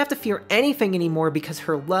 She doesn't have to fear anything anymore because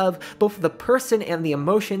her love, both the person and the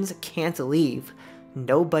emotions, can't leave.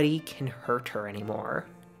 Nobody can hurt her anymore.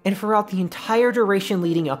 And throughout the entire duration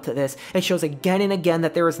leading up to this, it shows again and again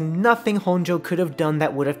that there is nothing Honjo could have done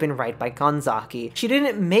that would have been right by Kanzaki. She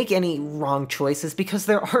didn't make any wrong choices because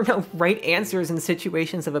there are no right answers in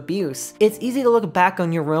situations of abuse. It's easy to look back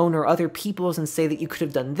on your own or other people's and say that you could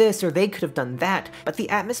have done this or they could have done that, but the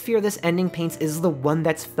atmosphere this ending paints is the one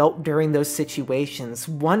that's felt during those situations,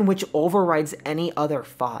 one which overrides any other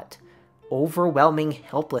thought. Overwhelming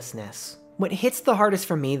helplessness. What hits the hardest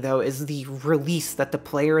for me, though, is the release that the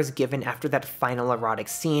player is given after that final erotic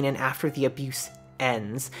scene and after the abuse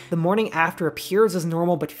ends. The morning after appears as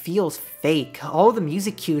normal but feels fake. All the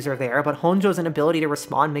music cues are there, but Honjo's inability to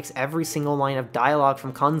respond makes every single line of dialogue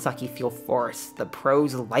from Kanzaki feel forced, the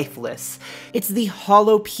prose lifeless. It's the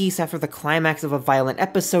hollow piece after the climax of a violent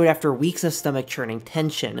episode after weeks of stomach-churning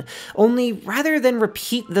tension. Only rather than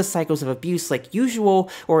repeat the cycles of abuse like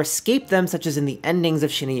usual, or escape them such as in the endings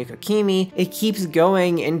of Shinjuku Kimi, it keeps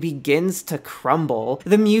going and begins to crumble.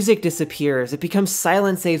 The music disappears, it becomes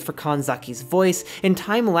silent save for Kanzaki's voice, and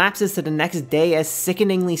time lapses to the next day as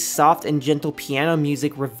sickeningly soft and gentle piano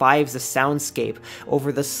music revives the soundscape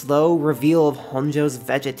over the slow reveal of Honjo's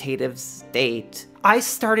vegetative state. I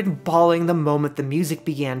started bawling the moment the music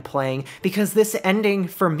began playing, because this ending,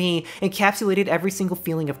 for me, encapsulated every single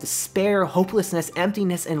feeling of despair, hopelessness,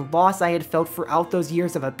 emptiness, and loss I had felt throughout those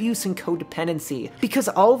years of abuse and codependency. Because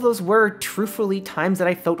all of those were, truthfully, times that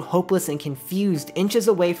I felt hopeless and confused, inches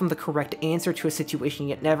away from the correct answer to a situation,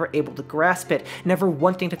 yet never able to grasp it, never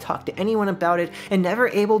wanting to talk to anyone about it, and never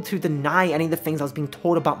able to deny any of the things I was being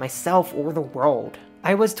told about myself or the world.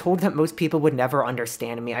 I was told that most people would never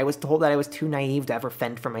understand me. I was told that I was too naive to ever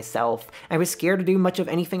fend for myself. I was scared to do much of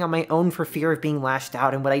anything on my own for fear of being lashed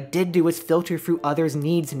out, and what I did do was filter through others'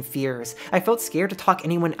 needs and fears. I felt scared to talk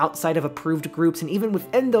anyone outside of approved groups, and even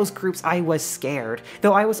within those groups I was scared.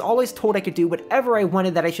 Though I was always told I could do whatever I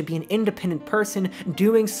wanted, that I should be an independent person,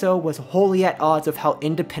 doing so was wholly at odds of how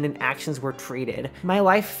independent actions were treated. My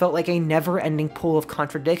life felt like a never-ending pool of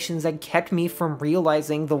contradictions that kept me from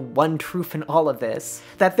realizing the one truth in all of this.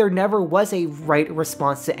 That there never was a right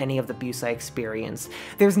response to any of the abuse I experienced.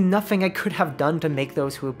 There's nothing I could have done to make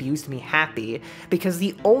those who abused me happy, because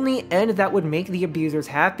the only end that would make the abusers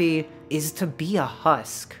happy is to be a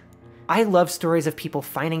husk. I love stories of people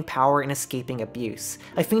finding power and escaping abuse.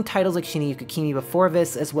 I think titles like Shin Yukikimi before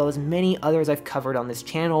this, as well as many others I've covered on this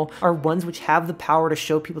channel, are ones which have the power to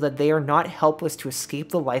show people that they are not helpless to escape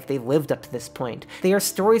the life they lived up to this point. They are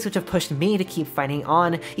stories which have pushed me to keep fighting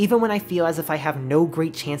on, even when I feel as if I have no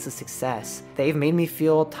great chance of success. They've made me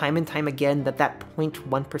feel time and time again that that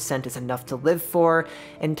 0.1% is enough to live for,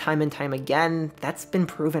 and time again, that's been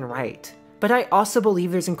proven right. But I also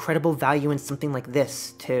believe there's incredible value in something like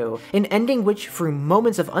this, too. An ending which, through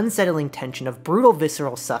moments of unsettling tension, of brutal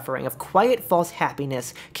visceral suffering, of quiet false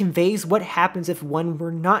happiness, conveys what happens if one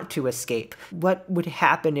were not to escape. What would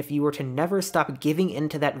happen if you were to never stop giving in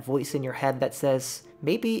to that voice in your head that says,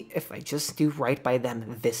 maybe if I just do right by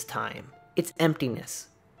them this time. It's emptiness.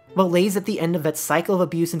 What lays at the end of that cycle of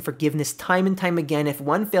abuse and forgiveness time and time again, if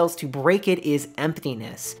one fails to break it, is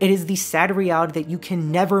emptiness. It is the sad reality that you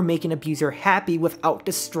can never make an abuser happy without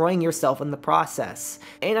destroying yourself in the process.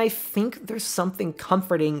 And I think there's something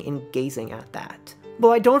comforting in gazing at that.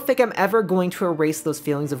 While I don't think I'm ever going to erase those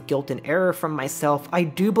feelings of guilt and error from myself, I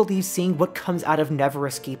do believe seeing what comes out of never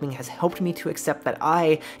escaping has helped me to accept that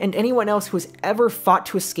I, and anyone else who has ever fought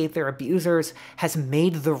to escape their abusers, has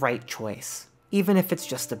made the right choice. Even if it's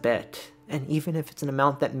just a bit, and even if it's an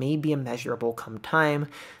amount that may be immeasurable come time,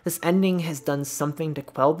 this ending has done something to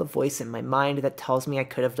quell the voice in my mind that tells me I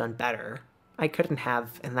could have done better. I couldn't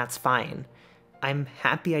have, and that's fine. I'm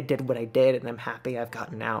happy I did what I did, and I'm happy I've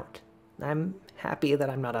gotten out. I'm happy that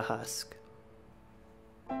I'm not a husk.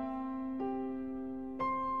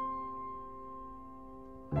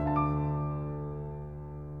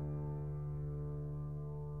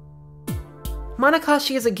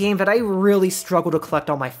 Manakashi is a game that I really struggle to collect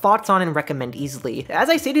all my thoughts on and recommend easily. As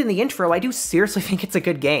I stated in the intro, I do seriously think it's a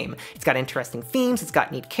good game. It's got interesting themes, it's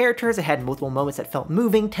got neat characters, it had multiple moments that felt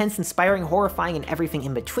moving, tense, inspiring, horrifying, and everything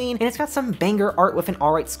in between, and it's got some banger art with an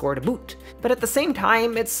alright score to boot. But at the same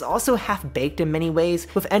time, it's also half-baked in many ways,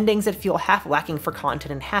 with endings that feel half lacking for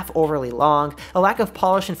content and half overly long, a lack of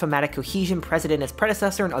polish and thematic cohesion present in its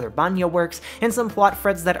predecessor and other Banyo works, and some plot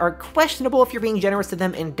threads that are questionable if you're being generous to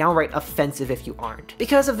them and downright offensive if you aren't.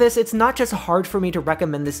 Because of this, it's not just hard for me to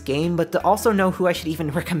recommend this game, but to also know who I should even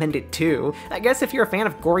recommend it to. I guess if you're a fan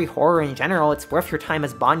of gory horror in general, it's worth your time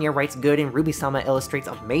as Banya writes good and Ruby-sama illustrates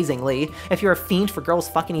amazingly. If you're a fiend for girls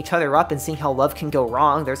fucking each other up and seeing how love can go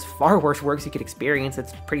wrong, there's far worse works you could experience.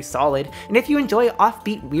 It's pretty solid. And if you enjoy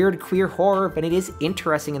offbeat, weird, queer horror, then it is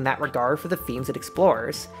interesting in that regard for the themes it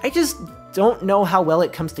explores. I just don't know how well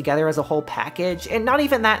it comes together as a whole package, and not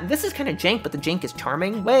even that this is kind of jank but the jank is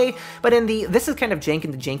charming way, but in the this is kind of jank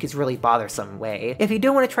and the jank is really bothersome way. If you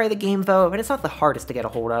do want to try the game though, and it's not the hardest to get a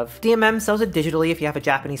hold of, DMM sells it digitally if you have a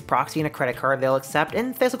Japanese proxy and a credit card they'll accept,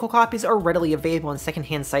 and physical copies are readily available on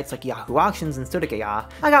secondhand sites like Yahoo Auctions and Sudagaya.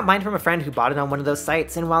 I got mine from a friend who bought it on one of those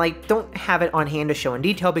sites, and while I don't have it on hand to show in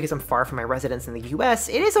detail because I'm far from my residence in the US,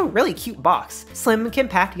 it is a really cute box. Slim and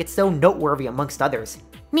compact, yet so noteworthy amongst others.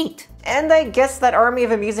 Neat. And I guess that army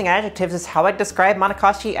of amusing adjectives is how I'd describe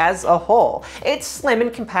Manakashi as a whole. It's slim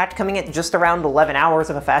and compact, coming at just around 11 hours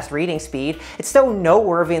of a fast reading speed. It's so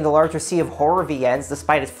noteworthy in the larger sea of horror VNs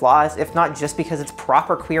despite its flaws, if not just because it's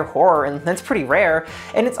proper queer horror, and that's pretty rare.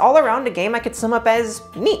 And it's all around a game I could sum up as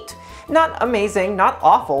neat. Not amazing, not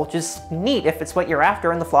awful, just neat if it's what you're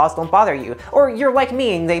after and the flaws don't bother you. Or you're like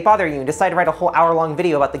me and they bother you and decide to write a whole hour-long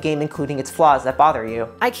video about the game including its flaws that bother you.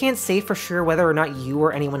 I can't say for sure whether or not you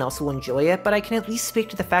or anyone else will enjoy it, but I can at least speak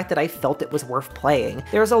to the fact that I felt it was worth playing.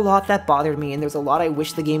 There's a lot that bothered me, and there's a lot I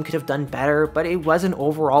wish the game could have done better, but it was an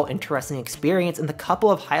overall interesting experience, and the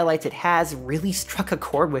couple of highlights it has really struck a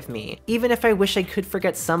chord with me. Even if I wish I could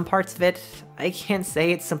forget some parts of it, I can't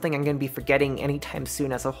say it's something I'm going to be forgetting anytime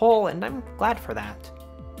soon as a whole, and I'm glad for that.